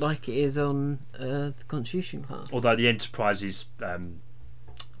 like it is on the Constitution class. Although the Enterprise is, the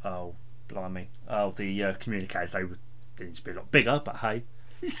communicators, they need to be a lot bigger. But hey,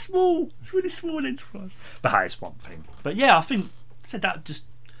 it's small. It's really small Enterprise. But hey, it's one thing. But yeah, I think that just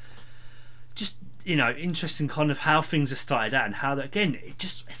interesting kind of how things are started out and how that, again, it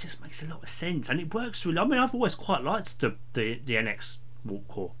just makes a lot of sense and it works really. I mean, I've always quite liked the NX Warp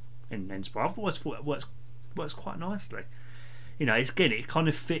Core in Enterprise. I've always thought it works quite nicely. It kind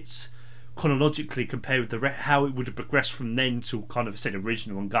of fits chronologically compared with how it would have progressed from then to kind of said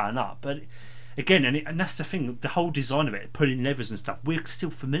original and going up. But again, and that's the thing, the whole design of it, pulling levers and stuff, we're still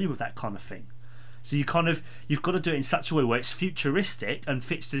familiar with that kind of thing. So you've got to do it in such a way where it's futuristic and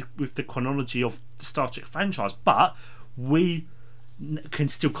fits with the chronology of the Star Trek franchise, but we can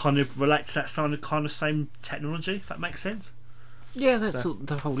still kind of relate to that kind of same technology, if that makes sense. Yeah, that's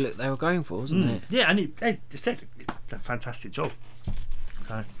the whole look they were going for, wasn't it? Yeah, and they said a fantastic job.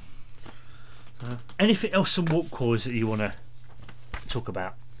 Okay. Anything else on Warp Cores that you want to talk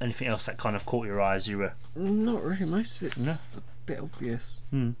about? Anything else that kind of caught your eye as you were? Not really. Most of it's a bit obvious.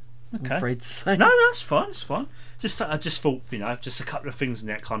 Okay. I'm afraid to say. No, that's fine. It's fine. I just thought, just a couple of things in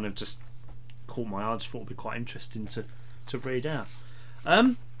there kind of just caught my eye. I just thought it'd be quite interesting to read out.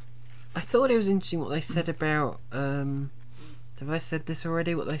 I thought it was interesting what they said about. Have I said this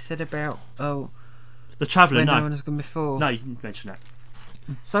already? What they said about the Traveller? No one has gone before. No, you didn't mention that.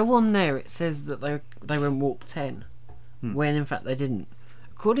 So on there it says that they went warp 10, when in fact they didn't.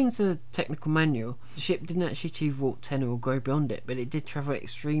 According to the technical manual, the ship didn't actually achieve warp 10 or go beyond it, but it did travel at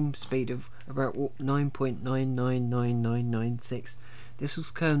extreme speed of about warp 9.999996. This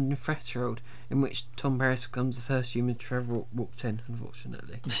was current threshold in which Tom Paris becomes the first human to travel warp 10,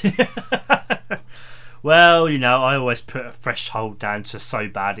 unfortunately. Well, I always put a threshold down to so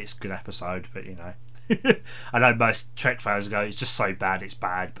bad it's a good episode, but I know most Trek fans go, it's just so bad it's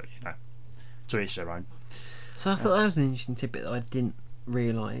bad, but to each their own. So I thought that was an interesting tidbit that I didn't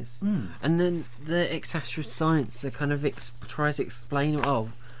realise. And then the Exastra Science kind of tries to explain.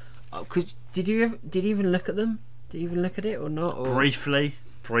 Cause did you even look at them? Did you even look at it or not? Or? Briefly,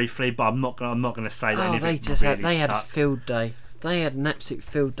 but I'm not going to say that. They had a field day. They had an absolute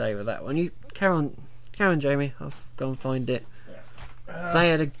field day with that one. You carry on, Jamie. I'll go and find it. So they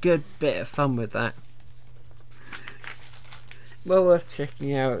had a good bit of fun with that. Well worth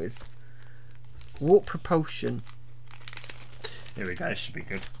checking out. It's warp propulsion. Here we go. This should be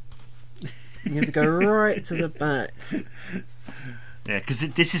good. You have to go right to the back. Yeah, because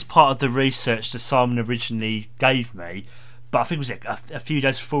this is part of the research that Simon originally gave me. But I think it was a few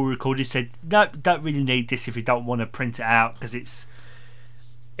days before we recorded. He said, "No, don't really need this if you don't want to print it out because it's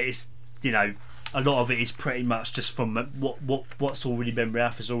a lot of it is pretty much just from what's already been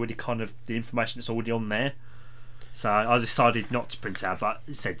Ralph is already kind of the information that's already on there." So I decided not to print it out, but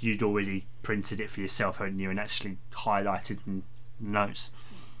it said you'd already printed it for yourself, hadn't you, and actually highlighted in notes.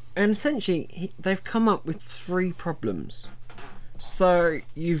 And essentially, they've come up with 3 problems. So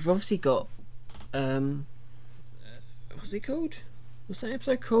you've obviously got what's it called? What's that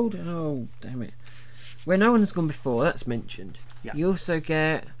episode called? Oh, damn it! Where no one's gone before. That's mentioned. Yeah. You also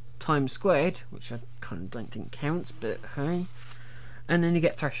get time squared, which I kind of don't think counts, but hey. And then you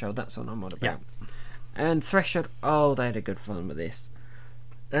get threshold. That's what I'm on about. Yeah. And threshold. Oh, they had a good fun with this.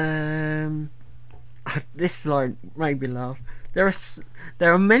 This line made me laugh. There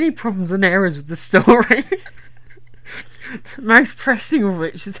are many problems and errors with the story. The most pressing of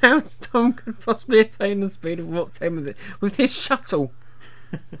which is how Tom could possibly attain the speed of warp 10 with his shuttle.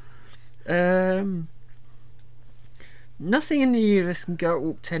 Nothing in the universe can go at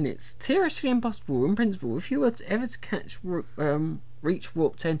warp 10. It's theoretically impossible. In principle, if you were ever to catch reach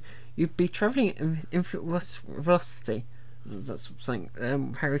warp 10, you'd be travelling at infinite velocity. That's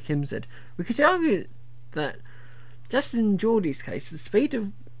something Harry Kim said. We could argue that, just in Geordie's case, the speed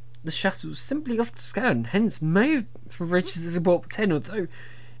of the shuttle was simply off the scale and hence may have reached as a warp 10, although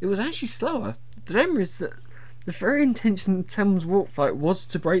it was actually slower. The dilemma is that the very intention of Tom's warp flight was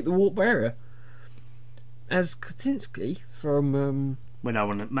to break the warp barrier. As Kotinsky from when no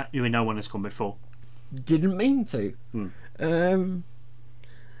one has gone before didn't mean to.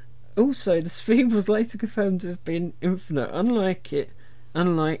 Also, the speed was later confirmed to have been infinite. Unlike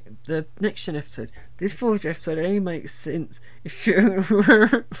the Next Gen episode, this Voyager episode only makes sense if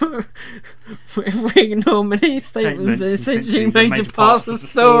we ignore many statements that essentially made to pass the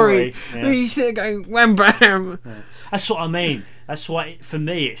story. Yeah. You sit there going wham bam. Yeah. That's what I mean. That's why for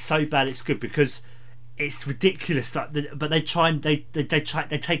me it's so bad it's good, because it's ridiculous. But they try and they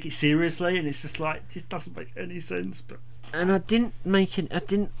take it seriously, and it's just like, this doesn't make any sense. But and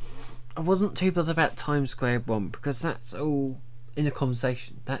I wasn't too bothered about time squared one, because that's all in a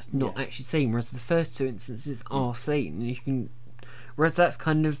conversation. That's not actually seen, whereas the first 2 instances are seen, and you can. Whereas that's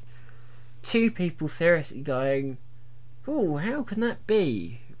kind of 2 people theoretically going, "Oh, how can that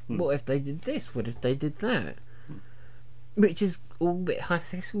be? What if they did this? What if they did that?" Which is all a bit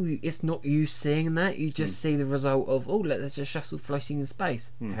hypothetical. It's not you seeing that. You just see the result of, oh, look, there's a shuttle floating in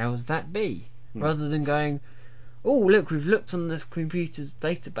space. How's that be? Rather than going, oh, look, we've looked on the computer's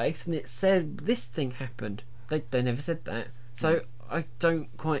database and it said this thing happened. They never said that. So I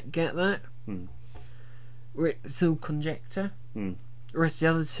don't quite get that. It's all conjecture. Whereas the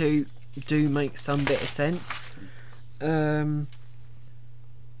other two do make some bit of sense.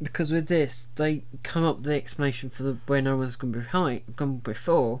 Because with this, they come up with the explanation for where no one's gone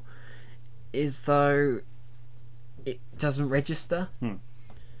before, is though it doesn't register.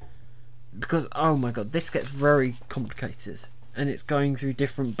 Because, oh my god, this gets very complicated, and it's going through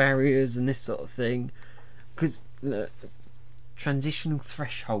different barriers and this sort of thing. Because transitional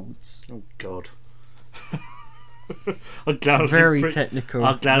thresholds. Oh god. I'm glad very technical.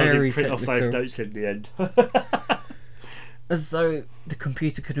 I'm glad I didn't print technical. off those notes in the end. As though the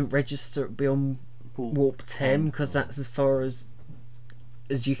computer couldn't register beyond warp 10 because that's as far as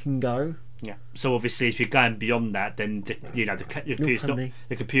you can go. Yeah. So obviously, if you're going beyond that, then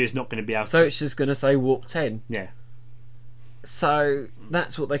the computer's not going to be able. So it's just going to say warp 10. Yeah. So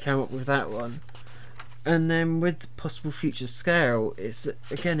that's what they came up with that one. And then with possible future scale, it's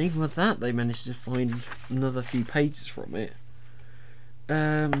again, even with that, they managed to find another few pages from it.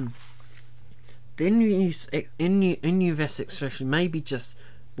 The in-use expression maybe just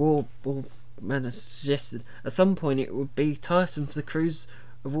Manor suggested at some point it would be tiresome for the crews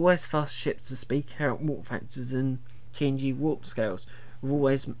of always fast ships to speak out warp factors and TNG warp scales with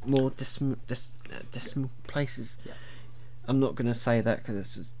always more decimal places. Yeah. I'm not going to say that because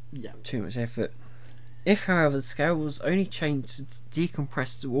it's just too much effort. If, however, the scale was only changed to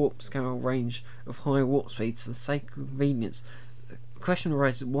decompress the warp scale range of high warp speeds for the sake of convenience, the question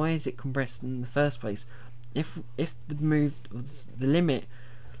arises: why is it compressed in the first place? If the move of the limit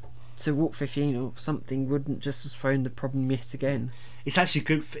to warp 15 or something wouldn't just postpone the problem yet again. It's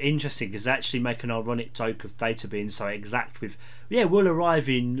actually interesting because actually make an ironic joke of Data being so exact with, we'll arrive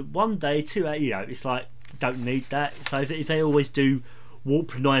in 1 day, 2 hours. It's like, don't need that. So if they always do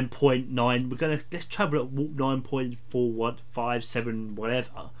warp 9.9, let's travel at warp 9.4157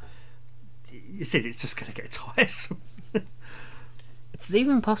 whatever. You said it's just going to get tiresome. It's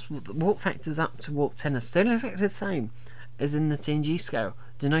even possible that warp factors up to warp 10 are still exactly the same as in the TNG scale,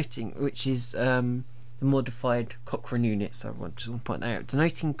 denoting, which is the modified Cochrane unit, so I just want to point that out,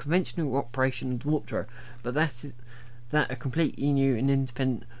 denoting conventional operation of warp drive, but that a completely new and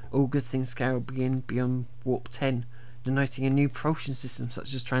independent all good things scale begin beyond warp 10, denoting a new propulsion system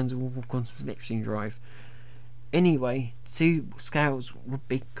such as transit-warp quantum slipstream drive. Anyway, two scales would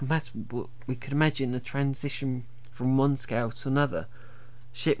be compatible, but we could imagine a transition from one scale to another.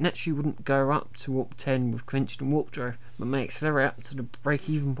 Ship naturally wouldn't go up to warp 10 with conventional warp drive, but may accelerate up to the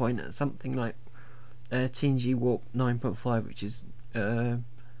break-even point at something like TNG warp 9.5, which is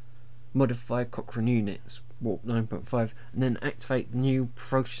modified Cochrane units warp 9.5, and then activate the new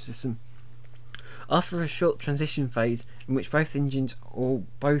propulsion system. After a short transition phase in which both engines or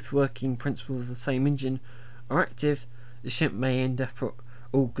both working principles of the same engine are active, the ship may end up at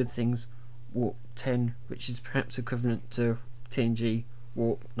all good things warp 10, which is perhaps equivalent to TNG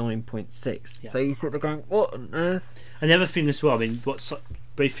warp 9.6. So you sit there going, what on earth? And the other thing as well,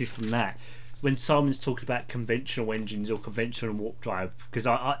 briefly from that, when Simon's talking about conventional engines or conventional warp drive, because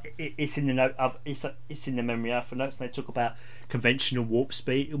it's in the note, it's in the memory alpha notes, and they talk about conventional warp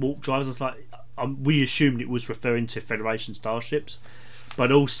drives. It's like we assumed it was referring to Federation starships, but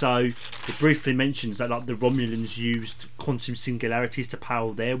also it briefly mentions that like the Romulans used quantum singularities to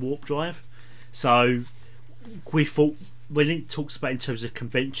power their warp drive. So we thought when it talks about in terms of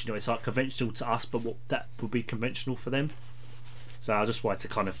conventional, it's like conventional to us, but what that would be conventional for them. So I just wanted to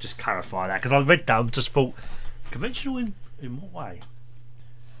kind of just clarify that, because I read that and just thought, conventional in what way?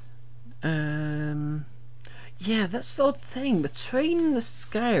 Yeah, that's the odd thing between the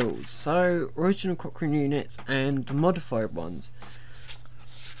scales. So original Cochrane units and the modified ones,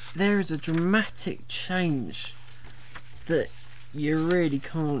 there is a dramatic change that you really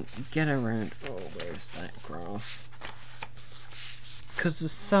can't get around. Oh, where's that graph? Because the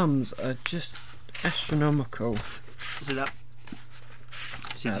sums are just astronomical. Is it that?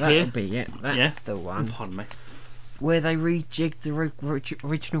 No, that'll be it. That's the one. Pardon me. Where they rejigged the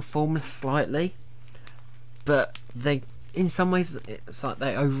original formula slightly, but they, in some ways, it's like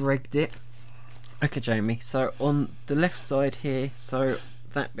they over-egged it. Okay, Jamie. So on the left side here, so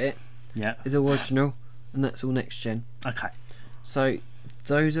that bit is original, and that's all next gen. Okay. So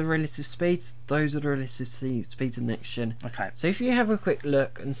those are relative speeds. Those are the relative speeds of next gen. Okay. So if you have a quick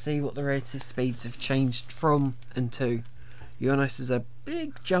look and see what the relative speeds have changed from and to, you'll notice there's a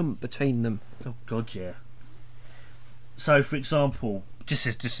big jump between them. Oh God, yeah. So, for example, just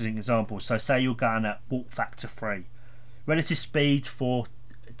as an example, so say you're going at warp factor 3. Relative speed for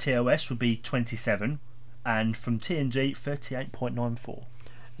TOS would be 27, and from TNG 38.94.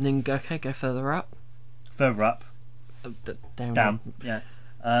 And then go further up. Further up, Down. yeah.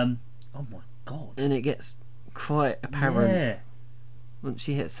 Oh my god. And it gets quite apparent. Yeah. Once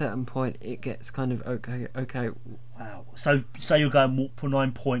you hit a certain point, it gets kind of okay. Wow. So you're going warp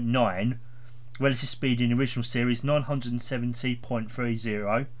 9.9. Relative speed in the original series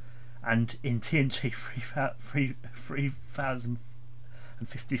 970.30, and in TNG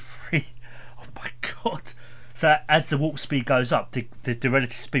 3053. Oh my god! So as the warp speed goes up, the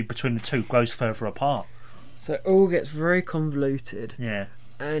relative speed between the two grows further apart. So it all gets very convoluted. Yeah.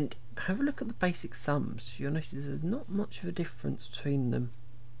 And have a look at the basic sums. You'll notice there's not much of a difference between them.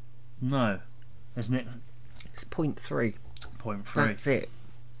 No, isn't it? It's 0.3. 0.3. That's it.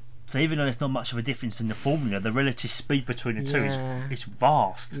 So even though there's not much of a difference in the formula, the relative speed between the two is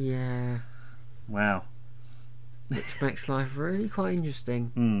vast. Yeah. Wow. Which makes life really quite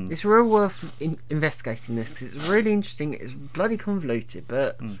interesting. Mm. It's real worth investigating this because it's really interesting. It's bloody convoluted,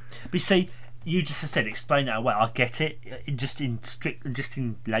 but But you see, you just said explain that away. I get it, just in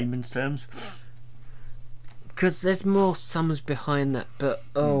layman's terms. because there's more sums behind that. But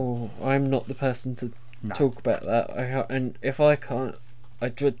I'm not the person to talk about that. And if I can't, I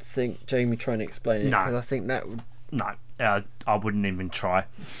dread to think Jamie trying to explain it because I think that would. No, I wouldn't even try.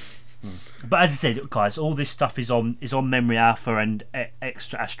 But as I said, guys, all this stuff is on Memory Alpha and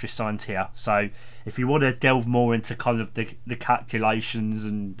Extra Asterisk signed here. So if you want to delve more into kind of the calculations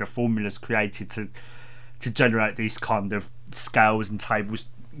and the formulas created to generate these kind of scales and tables,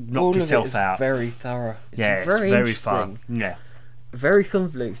 knock all yourself of it is out. very thorough. It's It's very very fun. Yeah. Very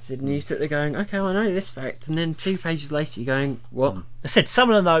convoluted, and you sit there going, okay, I know this fact, and then 2 pages later you're going, what? I said some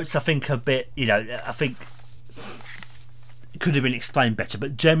of the notes I think are a bit, I think could have been explained better,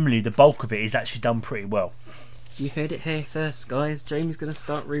 but generally the bulk of it is actually done pretty well. You heard it here first, guys. Jamie's going to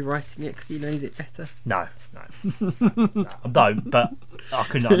start rewriting it because he knows it better. No, I don't. But I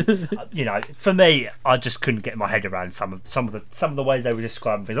couldn't. For me, I just couldn't get my head around some of the ways they were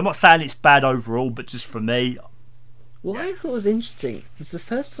describing things. I'm not saying it's bad overall, but just for me. What I thought was interesting is the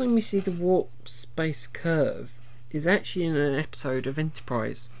first time we see the warp space curve is actually in an episode of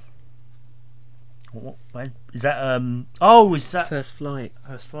Enterprise. When is that? Is that First Flight?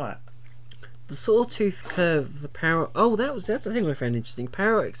 First Flight. The sawtooth curve of the power. Oh, that was the other thing I found interesting.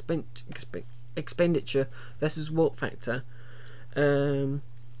 Power expenditure versus warp factor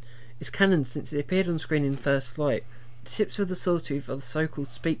is canon since it appeared on screen in First Flight. The tips of the sawtooth are the so-called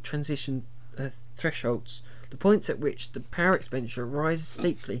speed transition thresholds, the points at which the power expenditure rises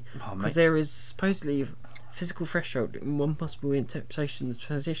steeply because there is supposedly a physical threshold in one possible interpretation the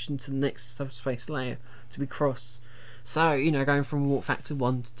transition to the next subspace layer to be crossed. So, going from warp factor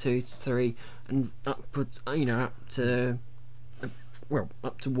 1 to 2 to 3 and upwards, up to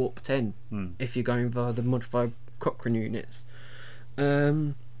warp 10 if you're going via the modified Cochrane units.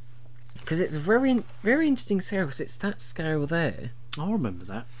 Because it's a very, very interesting scale because it's that scale there. I remember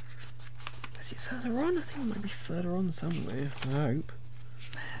that. Is it further on? I think it might be further on somewhere. I hope.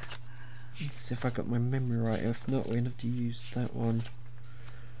 Let's see if I got my memory right. If not, we're going to have to use that one.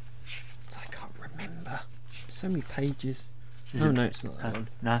 I can't remember. So many pages. No, it's not that one.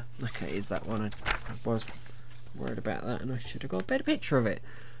 No. Okay, it's that one. I was worried about that and I should have got a better picture of it.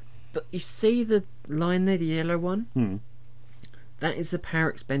 But you see the line there, the yellow one? That is the power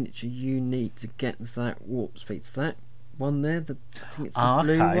expenditure you need to get to that warp speed. So that one there, I think it's the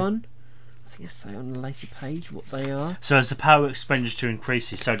blue one. I think I say on the later page what they are. So as the power expenditure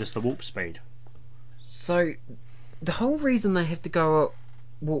increases, so does the warp speed. So the whole reason they have to go up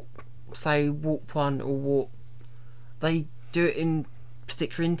warp 1 or warp, they do it in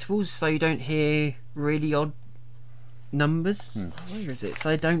particular intervals so you don't hear really odd numbers. Where is it? So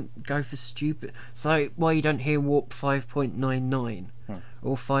they don't go for stupid. So why you don't hear warp 5.99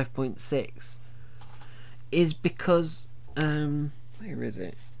 or 5.6 is because where is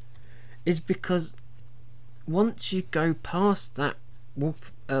it? Is because once you go past that warp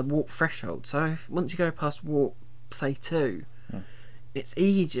threshold, so once you go past warp, say 2, it's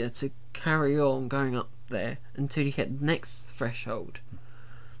easier to carry on going up there until you hit the next threshold.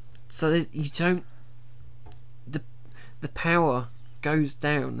 So you don't. The power goes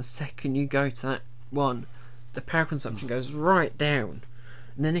down the second you go to that one. The power consumption goes right down,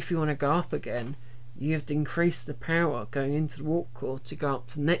 and then if you want to go up again, you have to increase the power going into the warp core to go up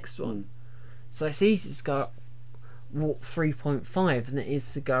to the next one. So it's easier to go up warp 3.5 than it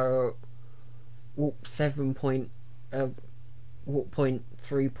is to go warp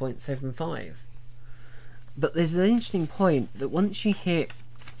 3.75. But there's an interesting point that once you hit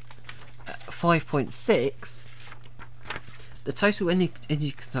 5.6, the total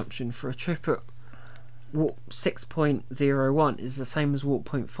energy consumption for a trip at warp 6.01 is the same as warp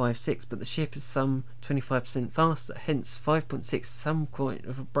 0.56, but the ship is some 25% faster. Hence, 5.6 is some point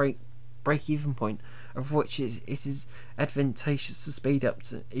of a break-even point, of which it is advantageous to speed up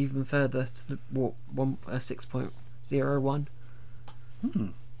to even further to the warp 6.01.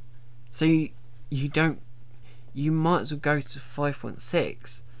 So you might as well go to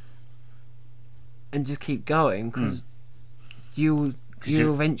 5.6 and just keep going, because you'll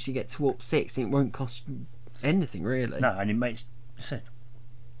eventually get to warp 6 and it won't cost you anything really. No, and it makes sense.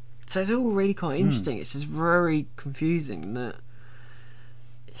 So it's all really quite interesting. It's just very confusing that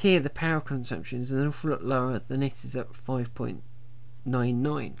here the power consumption is an awful lot lower than it is at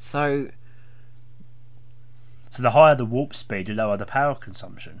 5.99. So the higher the warp speed, the lower the power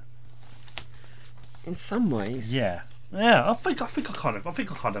consumption. in some ways, Yeah. I think I kind of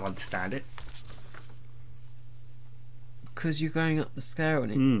understand it. because you're going up the scale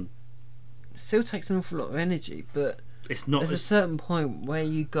and it still takes an awful lot of energy, but It's not. there's a certain point where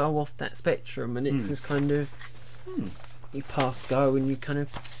you go off that spectrum and it's just kind of you pass go and you kind of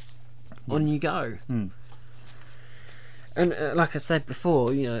on you go. And like I said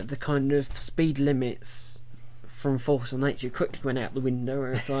before, the kind of speed limits from Force of Nature quickly went out the window,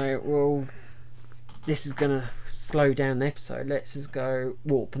 and it's like, well, this is gonna slow down the episode, let's just go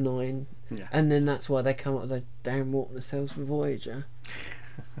warp 9. And then that's why they come up with the damn warp themselves for Voyager.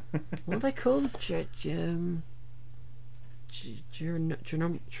 What are they called? Geometry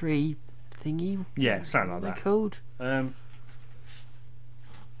thingy? Yeah, something like What are that. they called?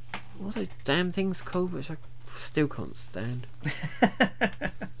 What are those damn things called, which I still can't stand? I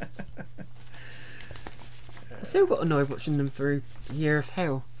still got annoyed watching them through Year of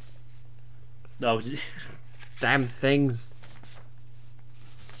Hell. Oh, Damn things.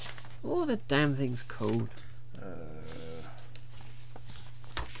 What are the damn things called?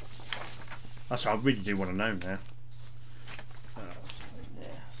 that's what I really do want to know now.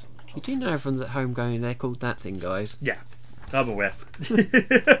 You do know everyone's at home going, they're called that thing, guys. Yeah, I'm aware.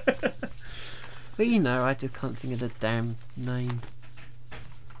 But I just can't think of the damn name.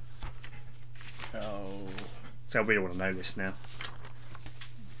 Oh, so I really want to know this now.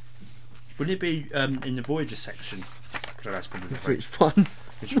 Wouldn't it be in the Voyager section? So that's probably Which one?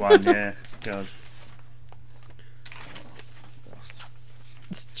 Which one? Yeah, God.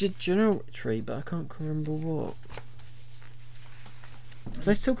 It's geometry, but I can't remember what.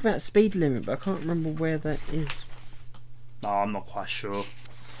 So let's talk about speed limit, but I can't remember where that is. No, I'm not quite sure.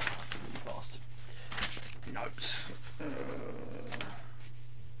 Notes.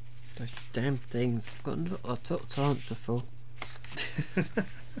 Those damn things. I've got a lot to answer for.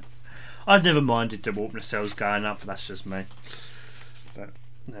 I've never minded the warp nacelles going up, but that's just me. But,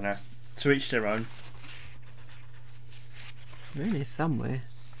 to each their own. Really, somewhere.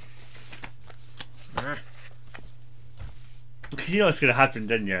 You know what's going to happen,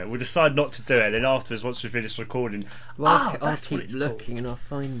 don't you? We'll decide not to do it, and then afterwards, once we finish recording, Well, I'll that's what keep it's looking and I'll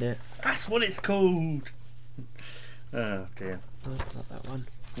find it. That's what it's called. Oh dear. Oh, not that one.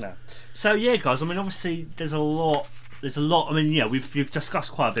 No. So yeah, guys. I mean, obviously, there's a lot. I mean, we've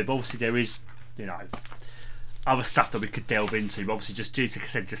discussed quite a bit, but obviously there is, other stuff that we could delve into. But obviously, just due to, like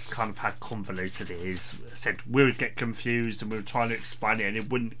I said, just kind of how convoluted it is. I said we would get confused and we were trying to explain it, and it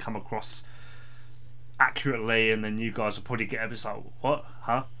wouldn't come across accurately, and then you guys will probably get a bit like, what,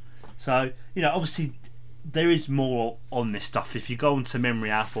 huh? So obviously there is more on this stuff. If you go onto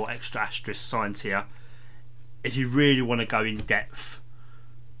Memory Alpha or Extra Asterisk Science here, if you really want to go in depth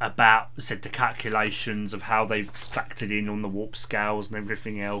about the calculations of how they've factored in on the warp scales and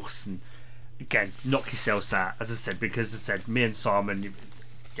everything else, and again, knock yourselves out, as I said, because as I said, me and Simon,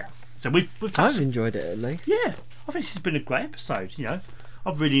 so we've touched. I've enjoyed it at least. Yeah, I think this has been a great episode.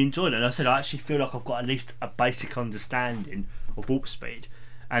 I've really enjoyed it, and I said I actually feel like I've got at least a basic understanding of warp speed,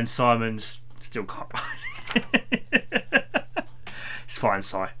 and Simon's still can't. It's fine,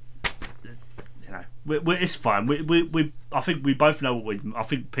 Si. It's fine. We I think we both know what I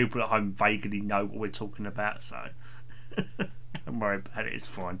think people at home vaguely know what we're talking about, so don't worry about it. It's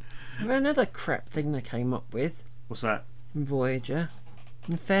fine. Well, another crap thing they came up with. What's that? Voyager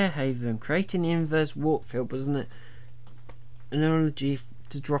in Fairhaven, creating the inverse warp field, wasn't it? An analogy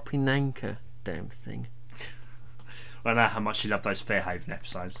to dropping the anchor. Damn thing. I know how much you love those Fairhaven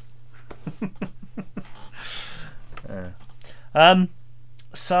episodes.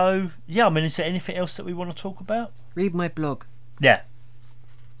 So yeah, I mean, is there anything else that we want to talk about? Read my blog. Yeah.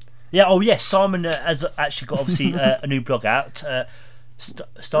 Oh yes, Simon has actually got obviously a new blog out.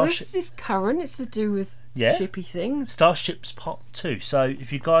 Starship. This is current. It's to do with shippy things. Starships Part 2. So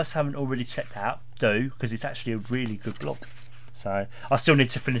if you guys haven't already checked that out, do, because it's actually a really good blog. So I still need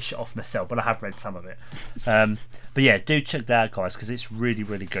to finish it off myself, but I have read some of it. But yeah, do check that out, guys, because it's really,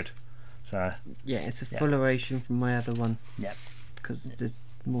 really good. So yeah, it's a fullration from my other one. Yeah, because there's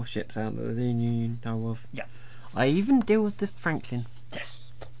more ships out there than you know of. Yeah, I even deal with the Franklin.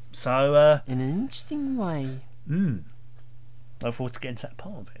 Yes. So in an interesting way. Look forward to getting to that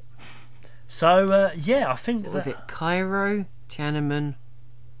part of it. So yeah, I think was it Cairo, Tiananmen?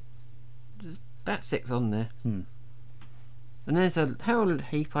 There's about 6 on there. And there's a whole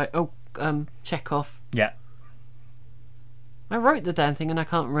heap. Chekhov. Yeah. I wrote the damn thing and I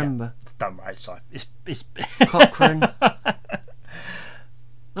can't remember. It's done right, so it's Cochrane.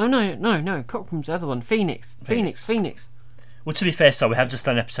 Oh no! Cochrane's the other one. Phoenix. Well, to be fair, so we have just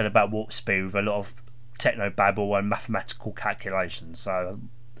done an episode about warp speed with a lot of techno babble and mathematical calculations. So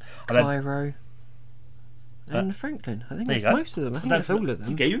Cairo. And the Franklin. I think it's most of them. I think that's all of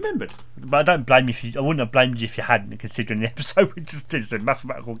them. Okay, you remembered. But I don't blame you if you. I wouldn't have blamed you if you hadn't, considering the episode we just did. So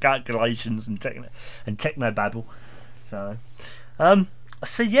mathematical calculations and techno babble. So,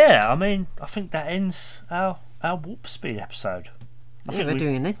 yeah. I mean, I think that ends our warp speed episode. I think we're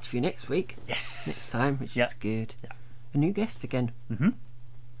doing an interview next week. Yes. Next time, which is good. Yeah. A new guest again.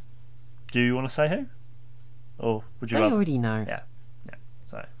 Do you want to say who? Or would you? They already know. Yeah.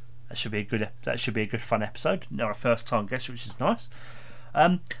 So. That should be a good fun episode. Our first time guest, which is nice.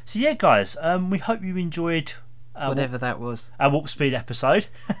 So yeah, guys, we hope you enjoyed whatever that was. Our warp speed episode.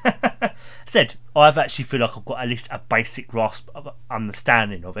 Said I've actually feel like I've got at least a basic grasp of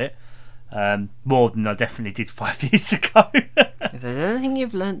understanding of it. More than I definitely did 5 years ago. If there's anything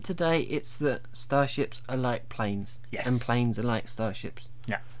you've learnt today, it's that starships are like planes. Yes. And planes are like starships.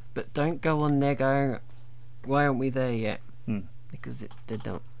 Yeah. But don't go on there going, why aren't we there yet? Because they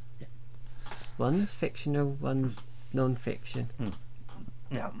don't. One's fictional, one's non-fiction.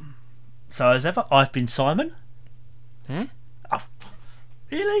 Yeah. So as ever, I've been Simon. Huh? Oh,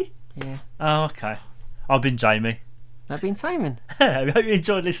 really? Yeah. Oh, okay. I've been Jamie. I've been Simon. I hope you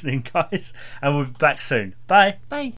enjoyed listening, guys, and we'll be back soon. Bye. Bye.